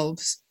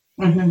themselves,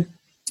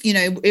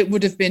 it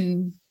would have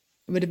been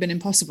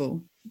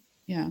impossible.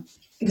 Yeah,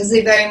 because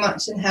they very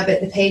much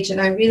inhabit the page.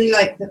 And I really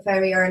like that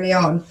very early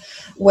on,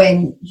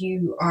 when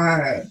you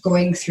are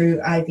going through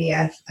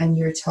IVF and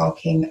you're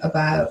talking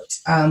about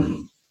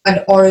an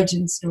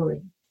origin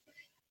story,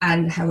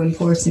 and how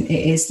important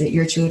it is that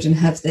your children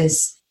have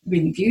this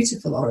really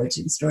beautiful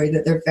origin story,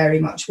 that they're very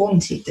much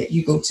wanted, that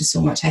you go to so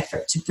much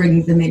effort to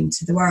bring them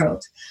into the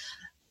world.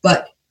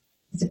 But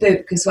the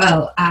book as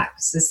well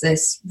acts as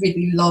this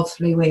really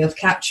lovely way of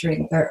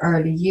capturing their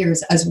early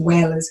years, as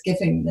well as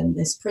giving them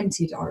this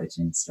printed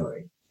origin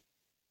story.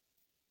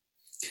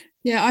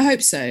 Yeah, I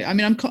hope so. I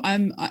mean,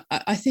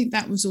 I think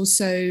that was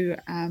also,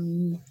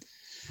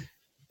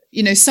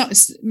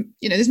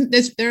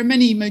 there are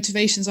many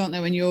motivations, aren't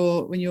there, when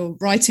you're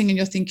writing and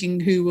you're thinking,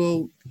 who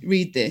will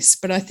read this?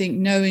 But I think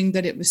knowing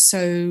that it was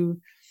so,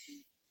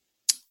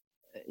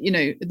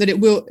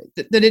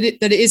 that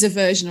it is a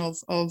version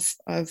of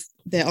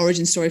their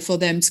origin story for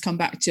them to come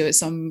back to at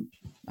some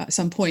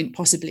point,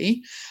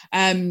 possibly.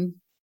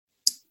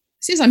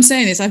 Since I'm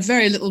saying this, I have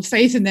very little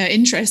faith in their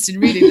interest in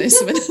reading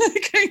this.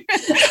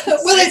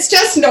 Well, it's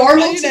just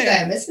normal to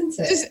them, isn't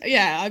it?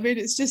 I mean,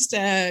 it's just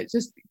a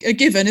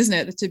given, isn't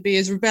it, to be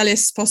as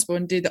rebellious as possible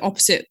and do the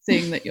opposite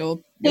thing that your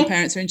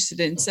parents are interested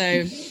in.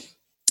 So,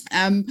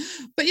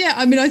 but yeah,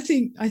 I mean, I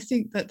think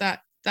that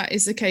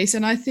is the case,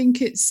 and I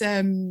think it's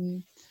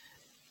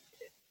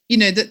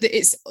that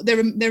it's there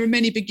are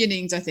many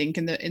beginnings, I think,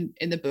 in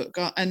the book,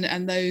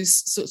 and those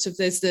sorts of,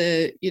 there's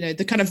the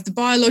the kind of the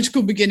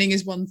biological beginning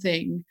is one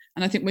thing,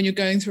 and I think when you're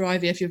going through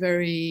IVF, you're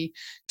very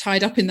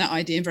tied up in that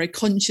idea and very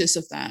conscious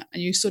of that,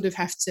 and you sort of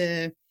have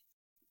to,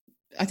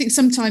 I think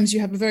sometimes you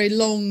have a very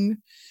long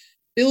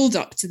build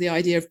up to the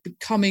idea of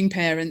becoming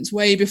parents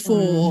way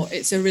before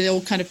it's a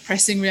real kind of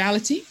pressing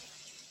reality,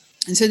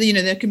 and so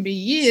there can be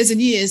years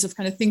and years of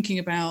kind of thinking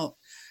about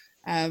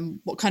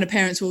what kind of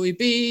parents will we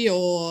be,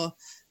 or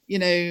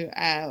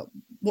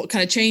what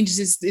kind of changes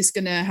is this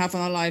going to have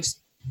on our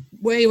lives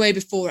way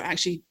before it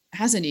actually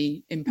has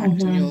any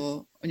impact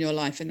on your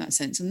life in that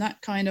sense. And that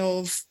kind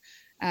of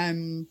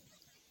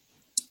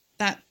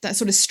that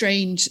sort of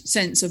strange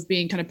sense of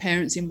being kind of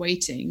parents in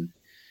waiting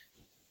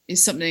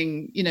is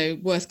something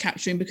worth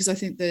capturing, because I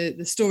think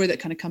the story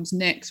that kind of comes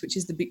next, which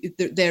is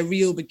their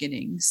real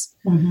beginnings,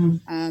 and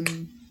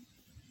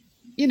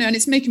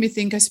it's making me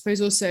think, I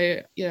suppose,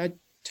 also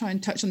try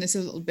and touch on this a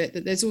little bit,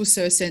 that there's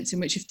also a sense in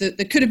which if there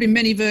could have been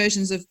many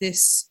versions of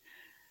this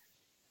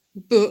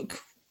book,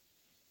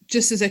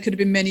 just as there could have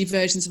been many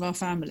versions of our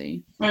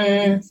family.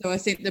 So I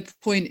think the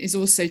point is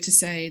also to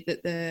say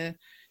that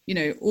you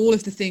know, all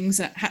of the things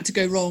that had to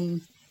go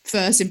wrong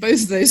first in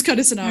both of those kind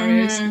of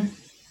scenarios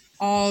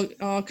are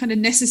kind of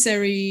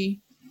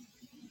necessary.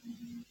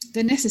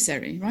 They're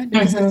necessary, right?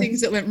 Because the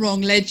things that went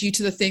wrong led you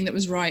to the thing that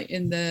was right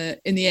in the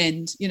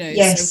end, you know.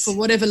 Yes. So for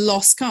whatever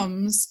loss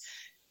comes,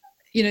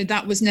 you know,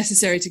 that was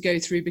necessary to go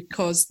through,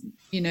 because,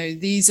 you know,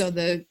 these are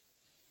the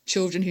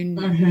children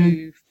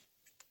who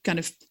kind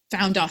of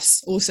found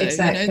us also.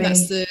 Exactly. You know,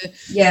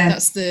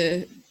 that's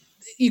the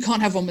you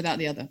can't have one without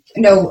the other.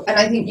 No, and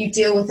I think you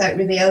deal with that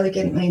really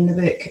elegantly in the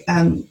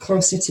book,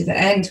 closer to the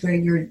end, where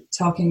you're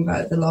talking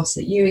about the loss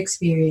that you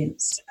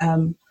experienced,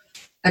 and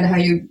how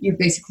you're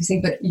basically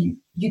saying, but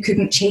you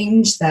couldn't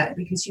change that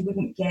because you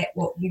wouldn't get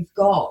what you've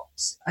got.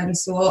 And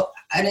so,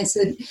 and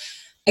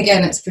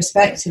it's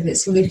perspective.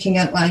 It's looking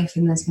at life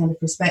in this kind of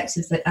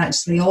perspective, that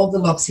actually all the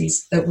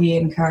losses that we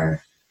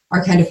incur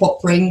are kind of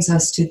what brings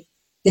us to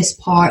this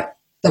part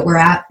that we're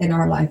at in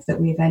our life that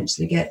we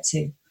eventually get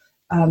to.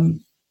 And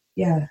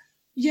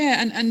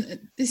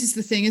this is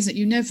the thing, isn't it?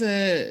 You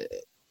never,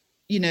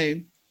 you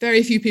know,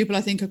 very few people,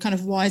 I think, are kind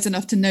of wise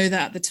enough to know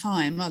that at the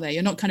time, are they?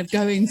 You're not kind of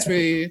going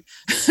through,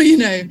 you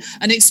know,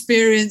 an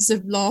experience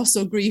of loss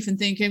or grief and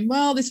thinking,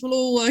 well, this will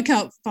all work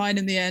out fine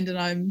in the end, and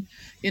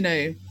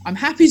I'm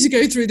happy to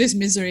go through this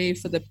misery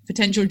for the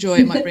potential joy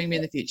it might bring me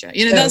in the future.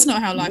 You know, that's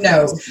not how life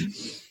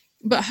works.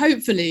 But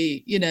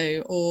hopefully, you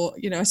know, or,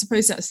 you know, I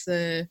suppose that's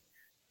the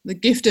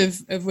gift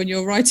of when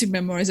you're writing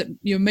memoirs, that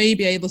you may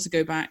be able to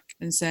go back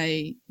and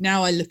say,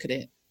 now I look at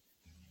it,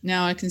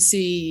 now I can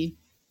see,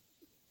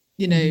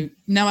 you know,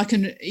 now I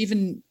can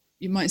even,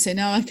 you might say,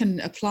 now I can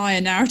apply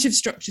a narrative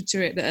structure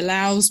to it that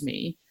allows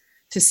me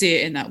to see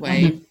it in that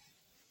way.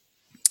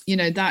 You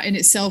know, that in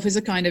itself is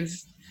a kind of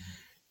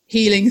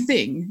healing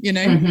thing, you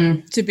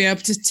know, to be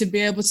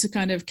able to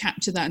kind of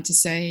capture that and to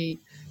say,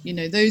 you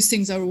know, those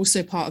things are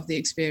also part of the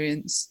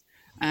experience,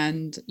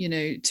 and, you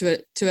know,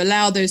 to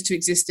allow those to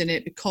exist in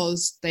it,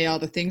 because they are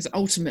the things that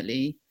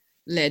ultimately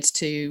led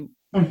to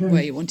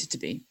where you wanted to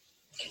be.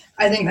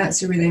 I think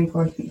that's a really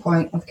important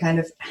point, of kind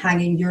of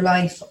hanging your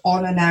life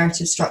on a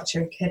narrative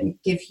structure can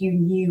give you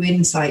new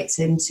insights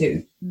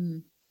into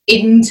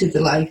the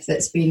life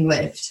that's being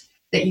lived,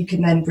 that you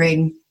can then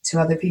bring to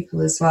other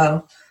people as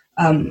well.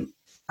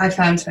 I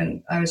found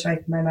when I was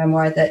writing my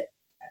memoir that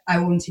I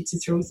wanted to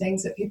throw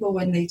things at people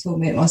when they told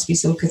me it must be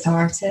so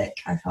cathartic.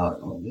 I thought,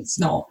 oh, it's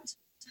not.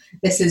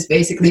 This is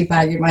basically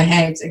banging my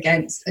head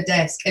against a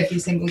desk every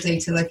single day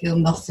till I feel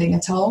nothing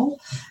at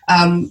all.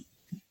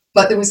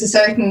 But there was a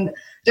certain, I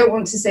don't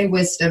want to say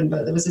wisdom,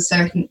 but there was a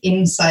certain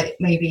insight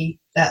maybe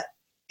that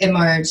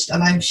emerged.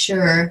 And I'm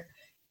sure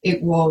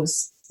it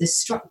was the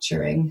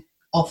structuring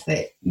of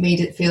it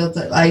made it feel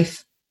that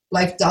life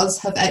does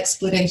have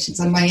explanations.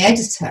 And my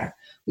editor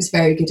was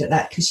very good at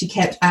that, because she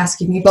kept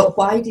asking me, but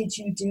why did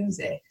you do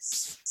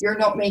this? You're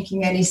not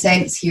making any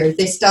sense here.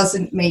 This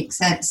doesn't make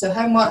sense. So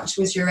how much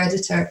was your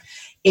editor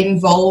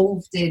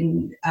involved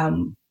in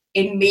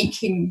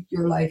making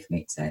your life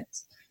make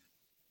sense?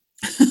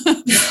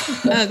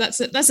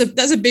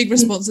 That's a big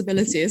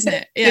responsibility, isn't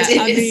it? Yeah,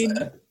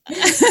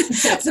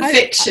 it's a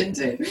fiction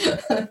too.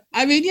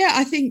 I mean, yeah,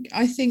 I think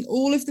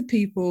all of the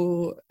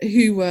people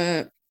who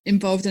were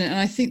involved in it, and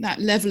I think that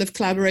level of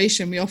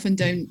collaboration we often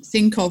don't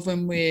think of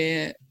when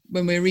we're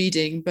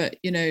reading, but,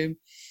 you know,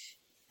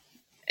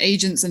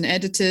 agents and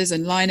editors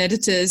and line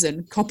editors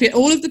and copy,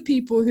 all of the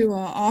people who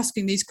are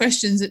asking these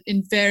questions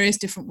in various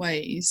different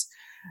ways,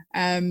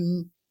 I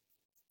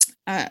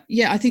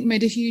think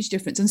made a huge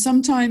difference. And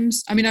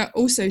sometimes, I mean, I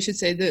also should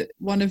say that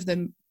one of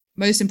the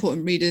most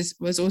important readers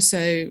was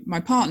also my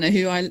partner,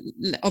 who I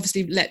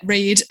obviously let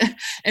read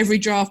every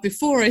draft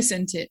before I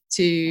sent it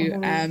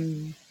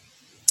to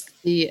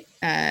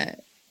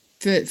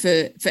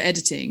for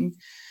editing,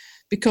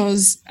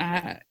 because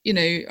you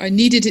know, I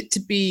needed it to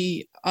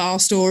be our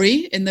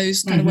story in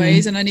those kind of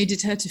ways, and I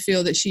needed her to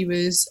feel that she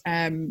was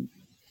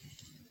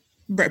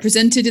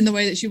represented in the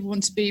way that she would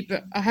want to be.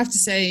 But I have to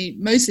say,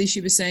 mostly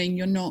she was saying,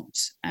 you're not,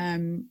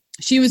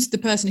 she was the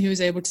person who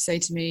was able to say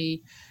to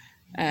me,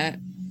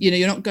 you know,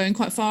 you're not going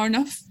quite far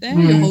enough there,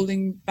 you're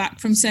holding back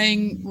from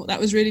saying what that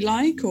was really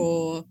like,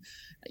 or,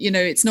 you know,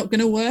 it's not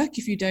going to work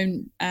if you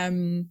don't,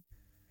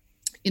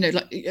 you know,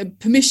 like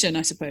permission,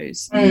 I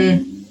suppose,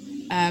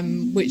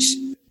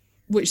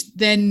 which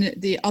then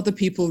the other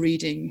people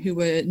reading who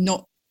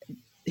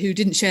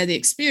didn't share the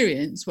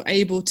experience were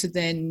able to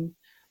then,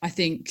 I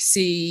think,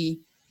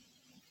 see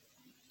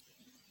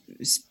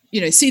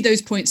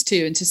those points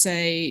too, and to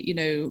say, you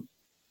know,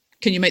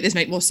 can you make this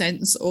make more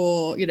sense?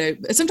 Or, you know,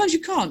 sometimes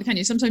you can't, can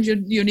you? Sometimes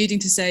you're needing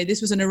to say,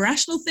 this was an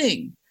irrational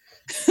thing,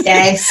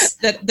 yes,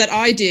 that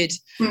I did,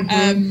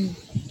 and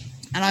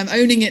I'm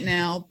owning it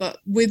now, but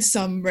with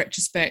some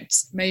retrospect,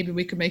 maybe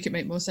we could make it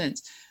make more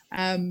sense.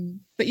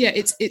 But yeah,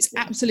 it's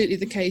absolutely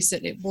the case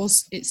that it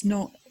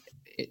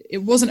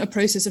wasn't a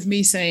process of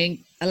me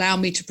saying, allow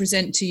me to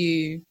present to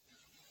you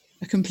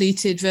a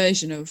completed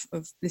version of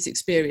this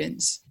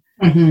experience,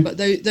 but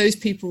those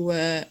people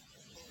were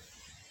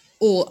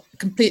all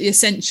completely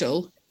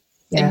essential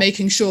in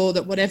making sure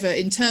that whatever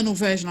internal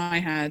version I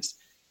had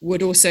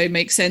would also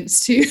make sense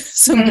to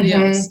somebody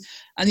else.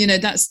 And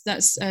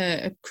that's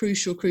a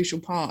crucial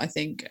part, I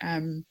think,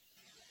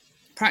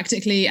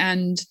 practically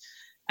and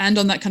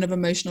on that kind of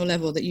emotional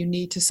level, that you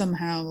need to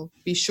somehow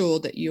be sure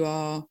that you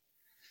are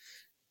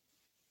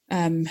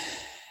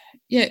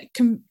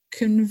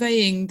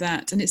conveying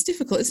that. And it's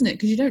difficult, isn't it,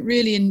 because you don't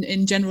really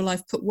in general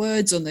life put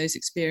words on those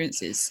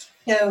experiences.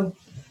 No,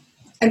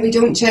 and we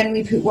don't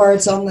generally put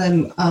words on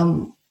them.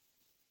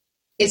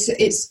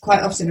 It's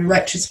quite often a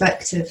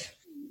retrospective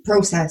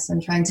process,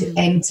 and trying to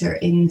enter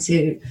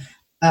into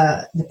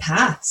the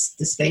past,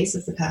 the space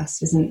of the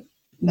past, isn't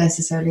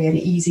necessarily an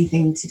easy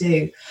thing to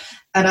do.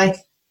 And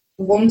I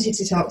wanted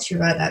to talk to you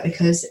about that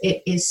because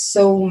it is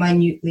so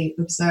minutely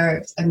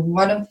observed. And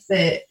one of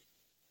the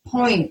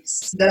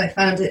points that I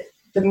found it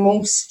the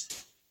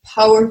most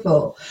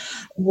powerful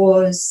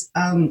was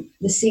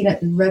the scene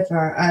at the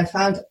river. I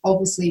found,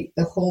 obviously,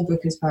 the whole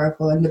book is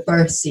powerful, and the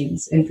birth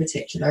scenes in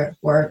particular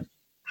were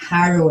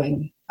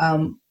harrowing,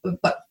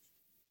 but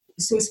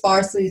so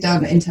sparsely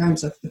done in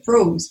terms of the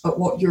prose, but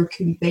what you're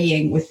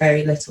conveying with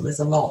very little is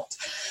a lot.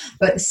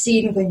 But the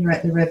scene when you're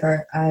at the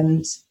river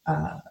and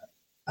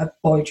a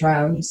boy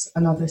drowns,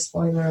 another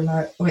spoiler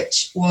alert,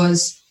 which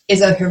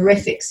is a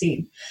horrific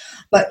scene,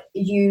 but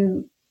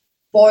you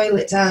boil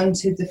it down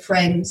to the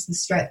friends, the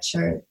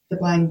stretcher, the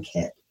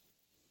blanket,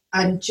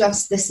 and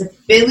just this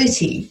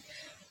ability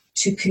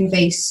to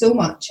convey so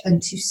much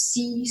and to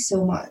see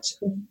so much.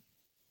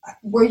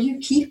 Were you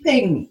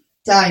keeping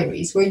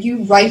diaries? Were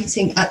you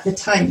writing at the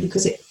time?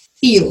 Because it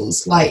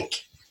feels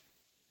like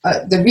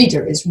the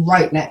reader is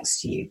right next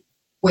to you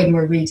when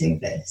we're reading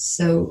this.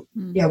 So,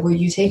 were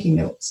you taking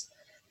notes?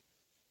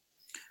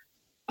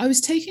 I was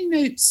taking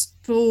notes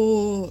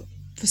for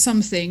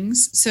some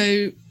things.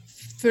 So,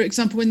 for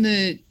example, when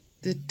the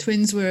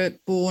twins were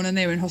born and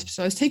they were in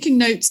hospital, I was taking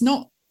notes,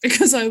 not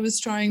because I was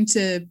trying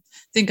to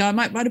think I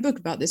might write a book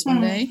about this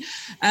one day,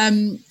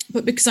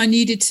 but because I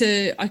needed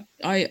to.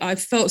 I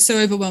felt so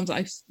overwhelmed that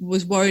I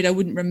was worried I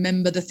wouldn't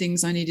remember the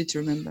things I needed to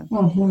remember.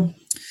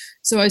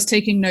 So I was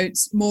taking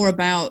notes more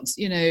about,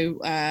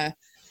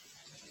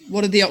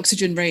 what are the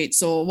oxygen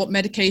rates, or what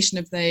medication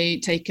have they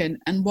taken.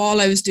 And while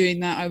I was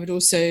doing that, I would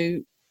also,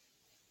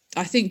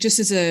 I think, just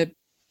as a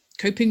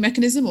coping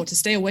mechanism or to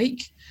stay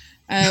awake,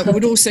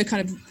 would also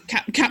kind of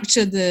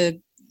capture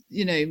the,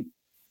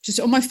 just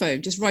on my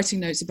phone, just writing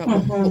notes about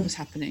what was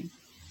happening.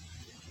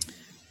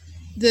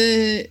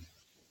 The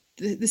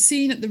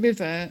scene at the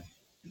river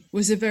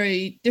was a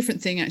very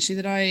different thing, actually,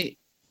 that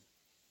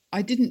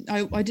I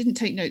didn't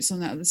take notes on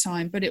that at the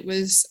time, but it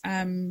was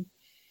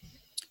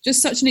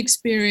just such an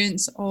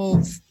experience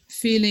of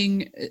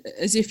feeling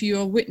as if you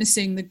are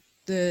witnessing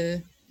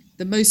the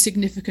most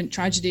significant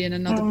tragedy in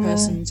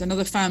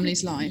another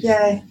family's life.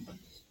 Yeah.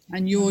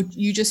 And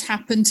you just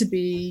happened to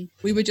be.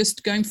 We were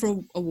just going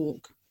for a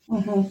walk. We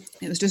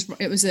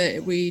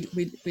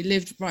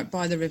lived right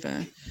by the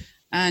river,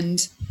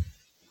 and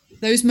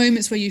those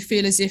moments where you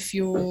feel as if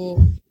your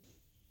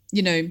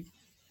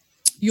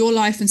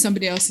life and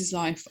somebody else's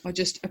life are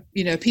just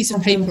a piece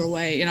of paper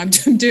away. And I'm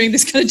doing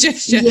this kind of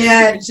gesture,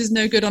 which is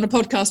no good on a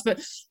podcast, but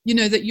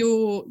that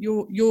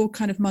your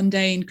kind of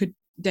mundane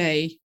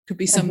day could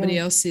be somebody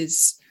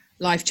else's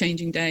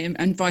life-changing day,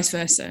 and vice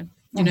versa.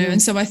 And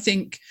so I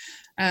think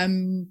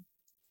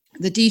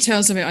the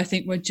details of it, I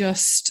think, were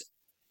just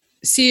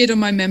seared on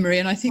my memory,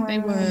 and I think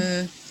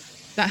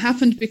that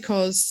happened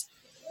because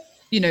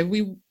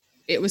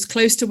it was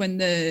close to when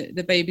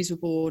the babies were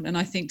born, and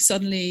I think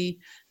suddenly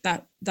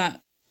that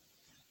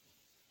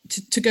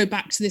to go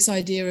back to this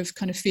idea of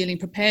kind of feeling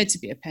prepared to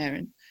be a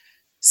parent,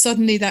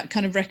 suddenly that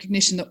kind of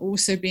recognition that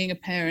also being a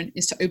parent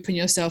is to open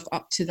yourself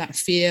up to that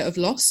fear of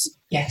loss,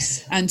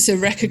 and to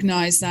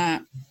recognize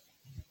that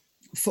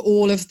for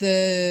all of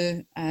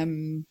the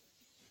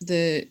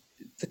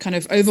kind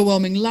of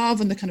overwhelming love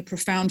and the kind of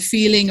profound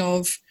feeling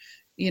of,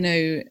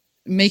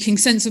 making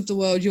sense of the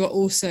world, you are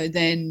also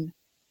then,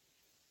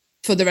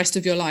 for the rest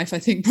of your life, I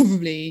think,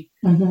 probably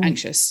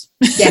anxious.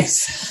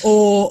 Yes.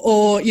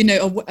 or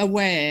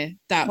aware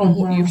that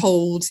what you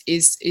hold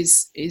is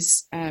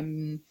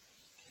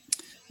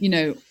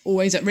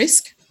always at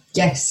risk.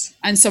 Yes.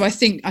 And so I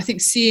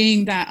think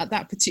seeing that at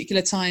that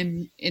particular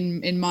time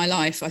in my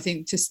life, I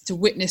think just to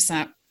witness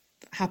that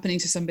happening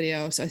to somebody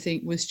else, I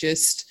think was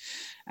just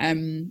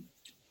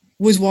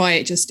was why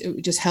it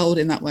just held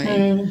in that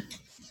way.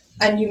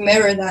 And you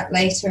mirror that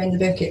later in the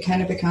book. It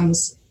kind of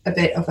becomes a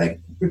bit of a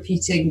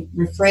repeating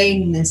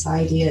refrain, this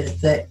idea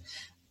that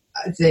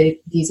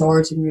these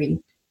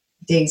ordinary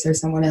days are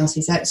someone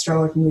else's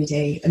extraordinary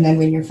day. And then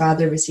when your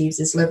father receives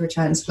his liver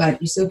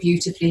transplant, you so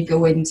beautifully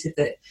go into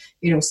the,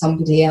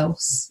 somebody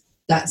else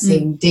that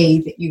same day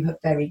that you have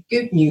very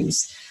good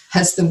news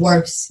has the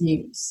worst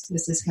news.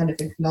 This is kind of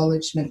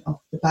acknowledgement of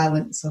the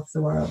balance of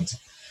the world.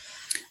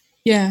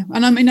 Yeah.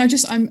 And I mean, I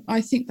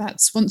think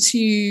that's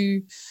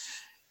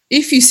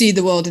if you see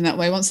the world in that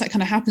way, once that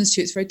kind of happens to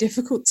you, it's very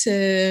difficult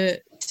to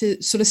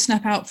sort of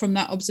snap out from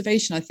that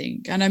observation, I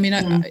think. And I mean,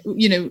 I,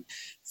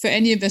 for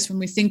any of us, when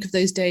we think of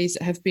those days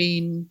that have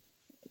been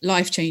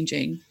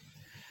life-changing,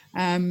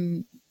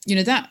 you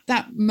know,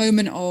 that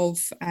moment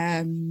of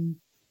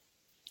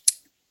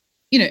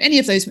you know, any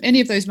of those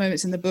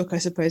moments in the book, I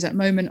suppose, that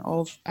moment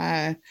of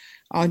our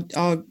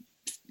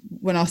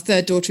when our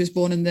third daughter is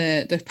born and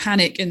the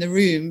panic in the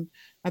room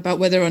about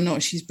whether or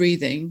not she's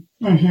breathing,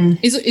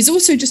 is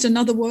also just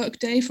another work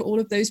day for all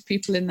of those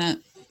people in that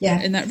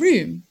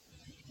room,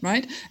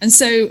 right? And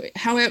so,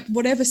 however,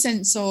 whatever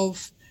sense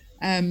of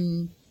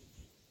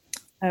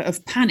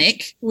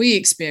panic we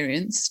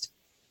experienced,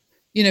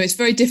 you know, it's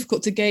very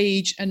difficult to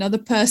gauge another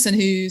person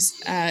who's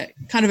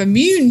kind of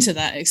immune to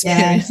that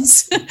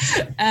experience.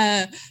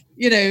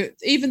 You know,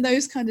 even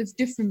those kind of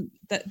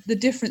the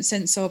different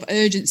sense of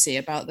urgency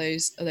about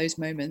those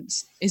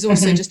moments is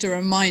also just a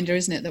reminder,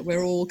 isn't it, that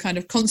we're all kind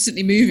of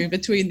constantly moving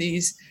between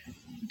these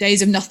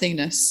days of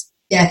nothingness,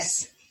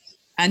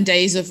 and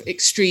days of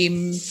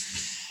extreme,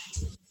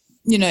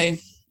 you know,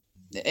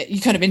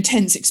 kind of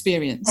intense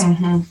experience,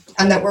 and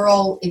that we're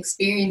all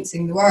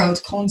experiencing the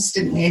world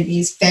constantly in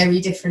these very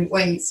different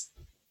ways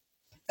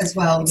as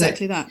well.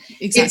 Exactly that.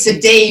 It's a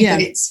day,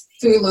 but it's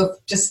full of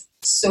just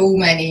so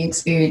many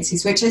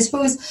experiences, which I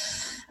suppose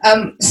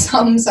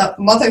sums up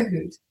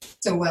motherhood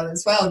so well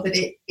as well, that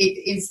it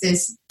is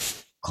this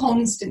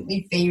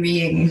constantly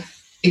varying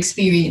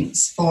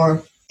experience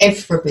for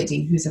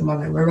everybody who's a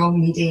mother. We're all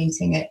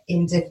mediating it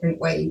in different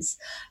ways,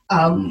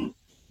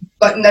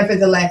 but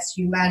nevertheless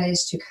you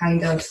manage to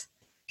kind of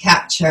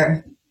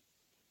capture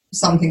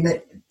something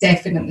that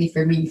definitely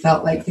for me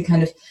felt like the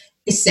kind of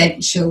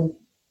essentialness,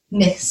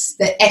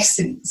 the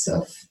essence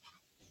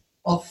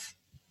of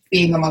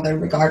being a mother,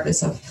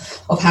 regardless of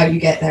how you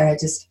get there.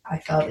 I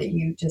felt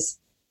that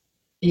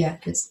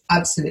it's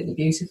absolutely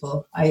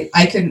beautiful.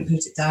 I couldn't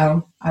put it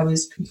down. I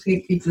was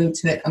completely glued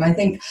to it. And I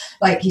think,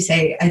 like you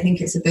say, I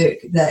think it's a book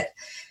that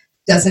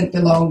doesn't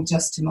belong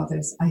just to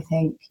mothers. I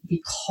think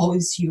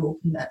because you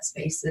open that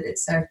space, that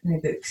it's certainly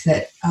a book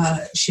that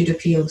should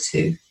appeal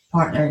to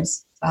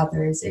partners,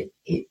 fathers.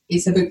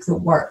 It's a book that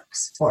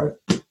works for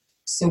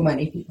so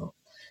many people.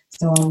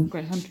 So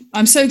great.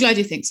 I'm so glad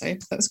you think so.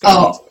 That's great.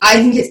 Oh, I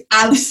think it's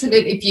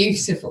absolutely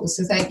beautiful.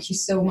 So thank you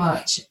so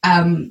much.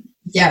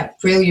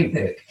 Brilliant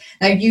book.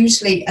 Now,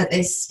 usually at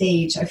this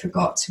stage, I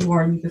forgot to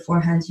warn you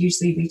beforehand,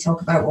 usually we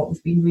talk about what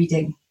we've been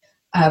reading.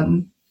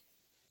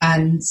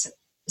 And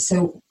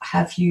so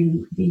have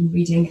you been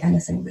reading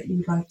anything that you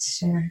would like to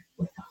share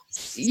with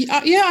us?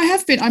 Yeah, I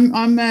have been. I'm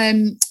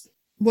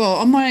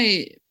on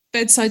my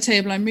bedside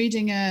table, I'm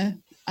reading a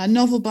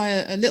novel by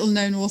a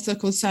little-known author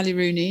called Sally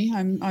Rooney.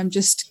 I'm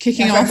just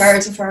kicking off. Never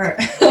heard of her.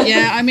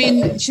 Yeah, I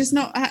mean, she's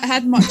not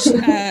had much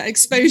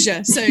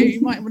exposure, so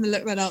you might want to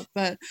look that up.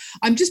 But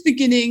I'm just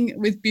beginning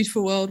with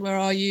Beautiful World, Where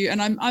Are You?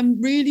 And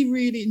I'm really,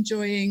 really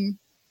enjoying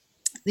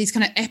these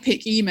kind of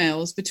epic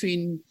emails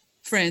between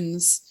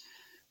friends,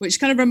 which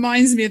kind of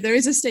reminds me of there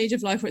is a stage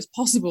of life where it's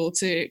possible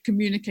to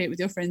communicate with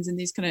your friends in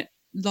these kind of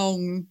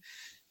long,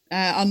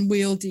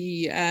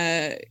 unwieldy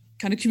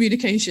kind of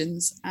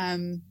communications.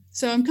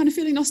 So I'm kind of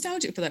feeling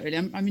nostalgic for that, really.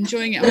 I'm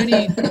enjoying it.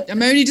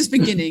 I'm only just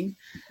beginning.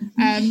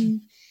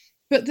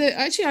 But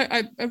I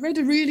read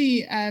a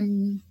really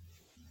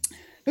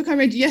book I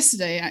read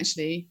yesterday,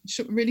 actually,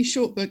 really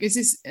short book. Is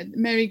this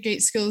Mary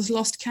Gaitskill's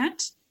Lost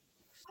Cat?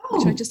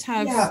 Which I just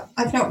have. Yeah,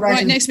 I've not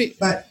read it next week,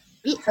 but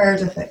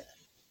heard of it.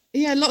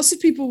 Yeah, lots of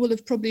people will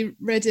have probably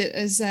read it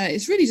as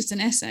it's really just an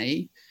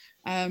essay.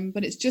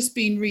 But it's just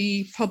been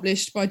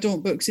republished by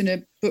Daunt Books in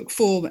a book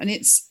form, and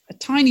it's a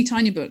tiny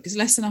book. It's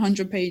less than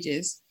 100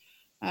 pages.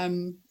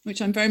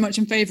 Which I'm very much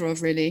in favour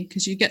of, really,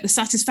 because you get the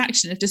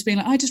satisfaction of just being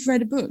like, I just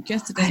read a book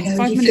yesterday, I know,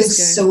 5 you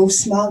minutes feel ago. So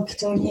smug,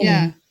 don't you?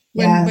 Yeah.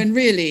 When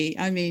really,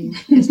 I mean,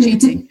 it's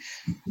cheating.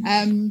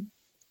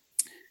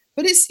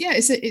 But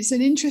it's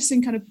an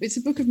interesting kind of, it's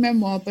a book of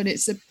memoir, but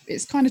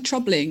it's kind of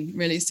troubling,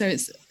 really. So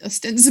it's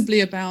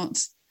ostensibly about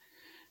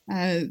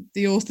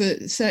the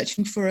author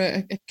searching for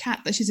a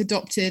cat that she's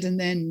adopted and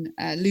then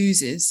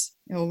loses,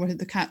 or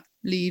the cat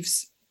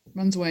leaves,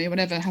 runs away,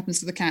 whatever happens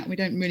to the cat, we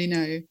don't really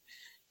know.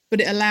 But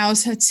it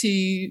allows her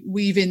to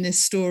weave in this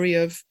story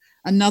of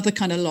another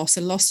kind of loss,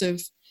 a loss of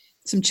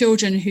some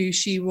children who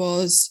she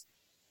was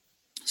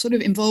sort of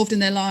involved in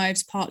their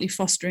lives, partly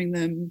fostering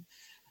them.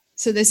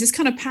 So there's this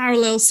kind of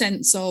parallel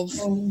sense of,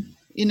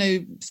 you know,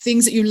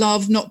 things that you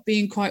love not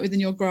being quite within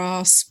your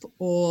grasp,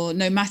 or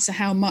no matter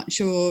how much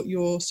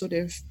you're sort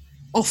of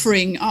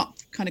offering up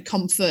kind of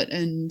comfort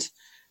and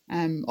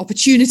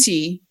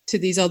opportunity to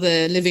these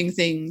other living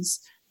things,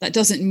 that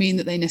doesn't mean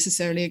that they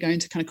necessarily are going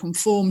to kind of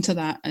conform to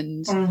that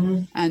and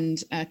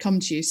come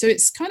to you. So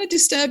it's kind of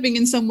disturbing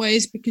in some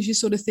ways, because you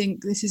sort of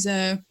think this is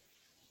a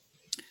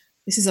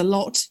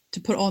lot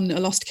to put on a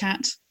lost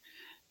cat.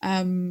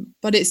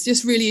 But it's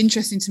just really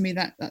interesting to me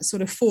that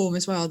sort of form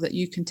as well, that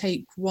you can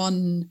take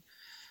one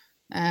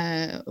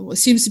what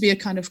seems to be a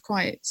kind of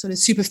quite sort of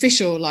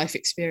superficial life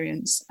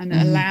experience and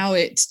allow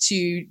it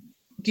to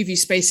give you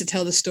space to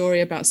tell the story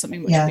about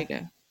something much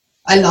bigger.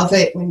 I love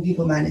it when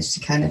people manage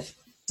to kind of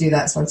do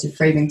that sort of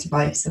framing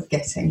device of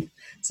getting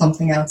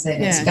something else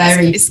in. It's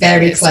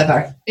very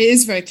clever. It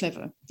is very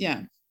clever.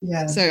 Yeah.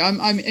 Yeah. So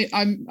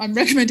I'm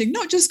recommending,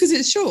 not just because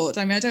it's short.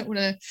 I mean, I don't want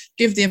to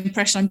give the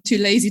impression I'm too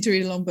lazy to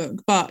read a long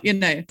book, but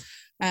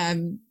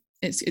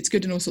it's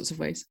good in all sorts of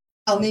ways.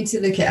 I'll need to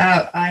look it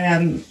out.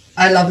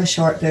 I love a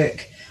short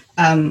book,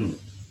 and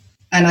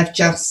I've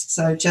just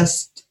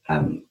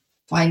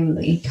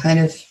finally kind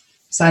of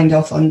signed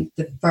off on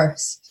the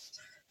first,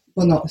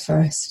 well, not the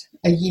first,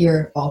 a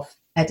year of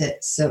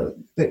edits. So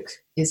the book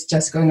is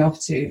just going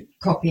off to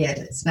copy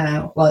edits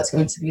now. Well, it's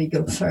going to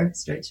legal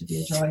first, which would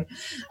be a joy,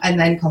 and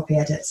then copy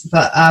edits.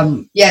 But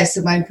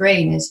so my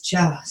brain is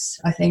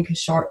just, I think a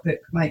short book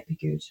might be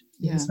good,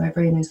 because my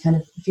brain is kind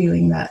of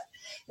feeling that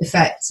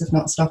effects of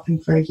not stopping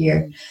for a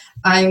year.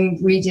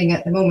 I'm reading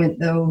at the moment,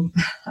 though,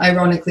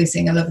 ironically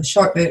saying I love a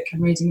short book,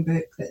 I'm reading a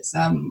book that's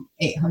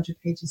 800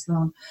 pages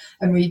long.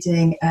 I'm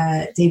reading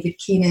David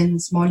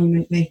Keenan's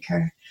Monument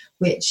Maker,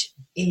 which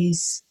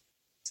is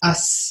a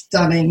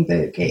stunning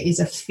book. It is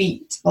a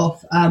feat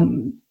of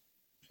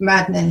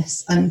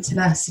madness and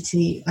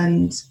tenacity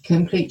and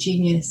complete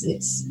genius.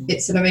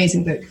 It's an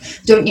amazing book.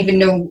 Don't even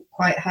know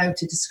quite how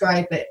to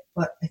describe it,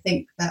 but I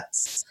think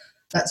that's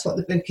what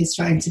the book is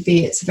trying to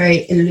be. It's a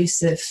very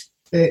elusive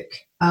book,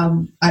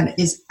 and it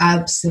is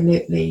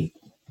absolutely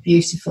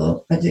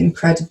beautiful and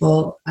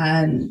incredible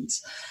and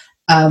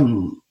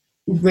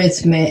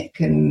rhythmic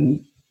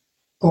and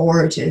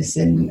gorgeous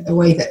in a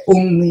way that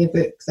only a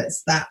book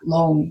that's that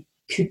long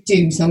could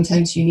do.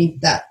 Sometimes you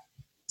need that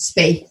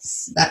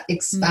space, that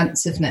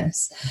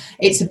expansiveness.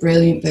 It's a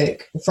brilliant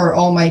book. For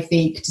all my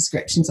vague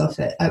descriptions of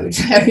it, I would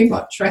very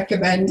much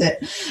recommend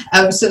it.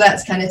 So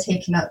that's kind of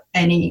taken up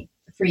any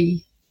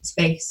free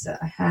space that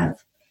I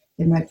have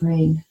in my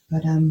brain.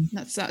 But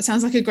that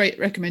sounds like a great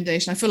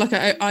recommendation. I feel like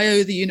I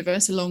owe the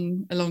universe a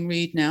long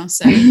read now,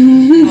 so I'll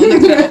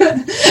look it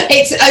up.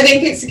 I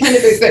think it's the kind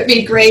of book that'd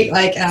be great,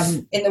 like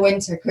in the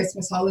winter,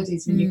 Christmas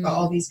holidays, when you've got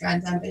all these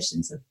grand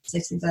ambitions of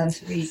sitting down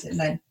to read, and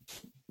then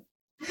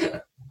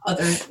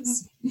other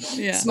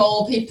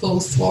small people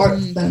thwart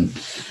them.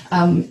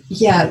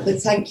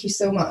 But thank you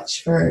so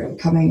much for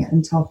coming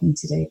and talking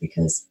today,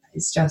 because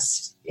it's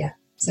just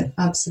it's an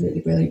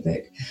absolutely brilliant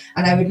book,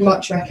 and I would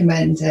much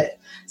recommend it.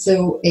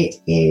 So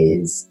it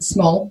is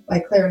Small by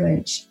Claire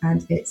Lynch,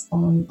 and it's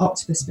on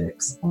Octopus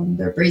Books on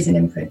their Brazen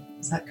imprint.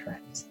 Is that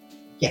correct?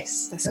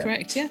 Yes, that's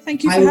correct. Yeah,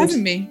 thank you for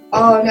having me.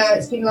 Oh no,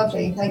 it's been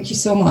lovely. Thank you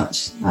so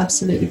much.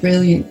 Absolutely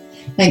brilliant.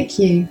 Thank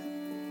you.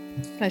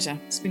 Pleasure.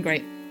 It's been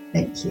great.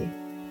 Thank you.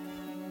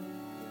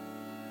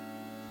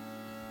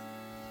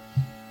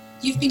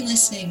 You've been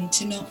listening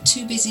to Not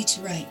Too Busy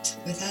to Write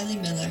with Ali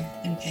Miller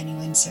and Penny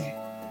Windsor.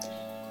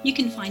 You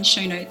can find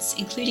show notes,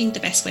 including the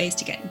best ways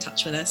to get in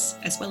touch with us,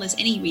 as well as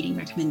any reading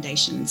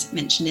recommendations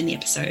mentioned in the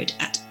episode,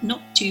 at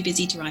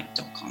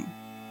nottoobusytowrite.com.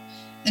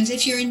 And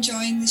if you're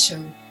enjoying the show,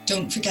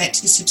 don't forget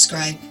to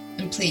subscribe,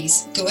 and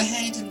please go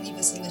ahead and leave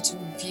us a little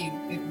review.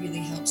 It really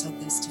helps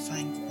others to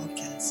find the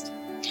podcast.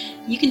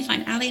 You can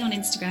find Ali on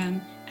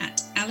Instagram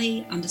at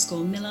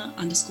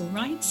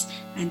Ali_Miller_writes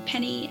and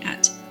Penny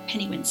at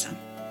Penny Windsor.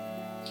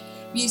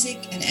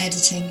 Music and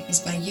editing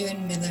is by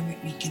Ewan Miller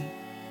McMeekin.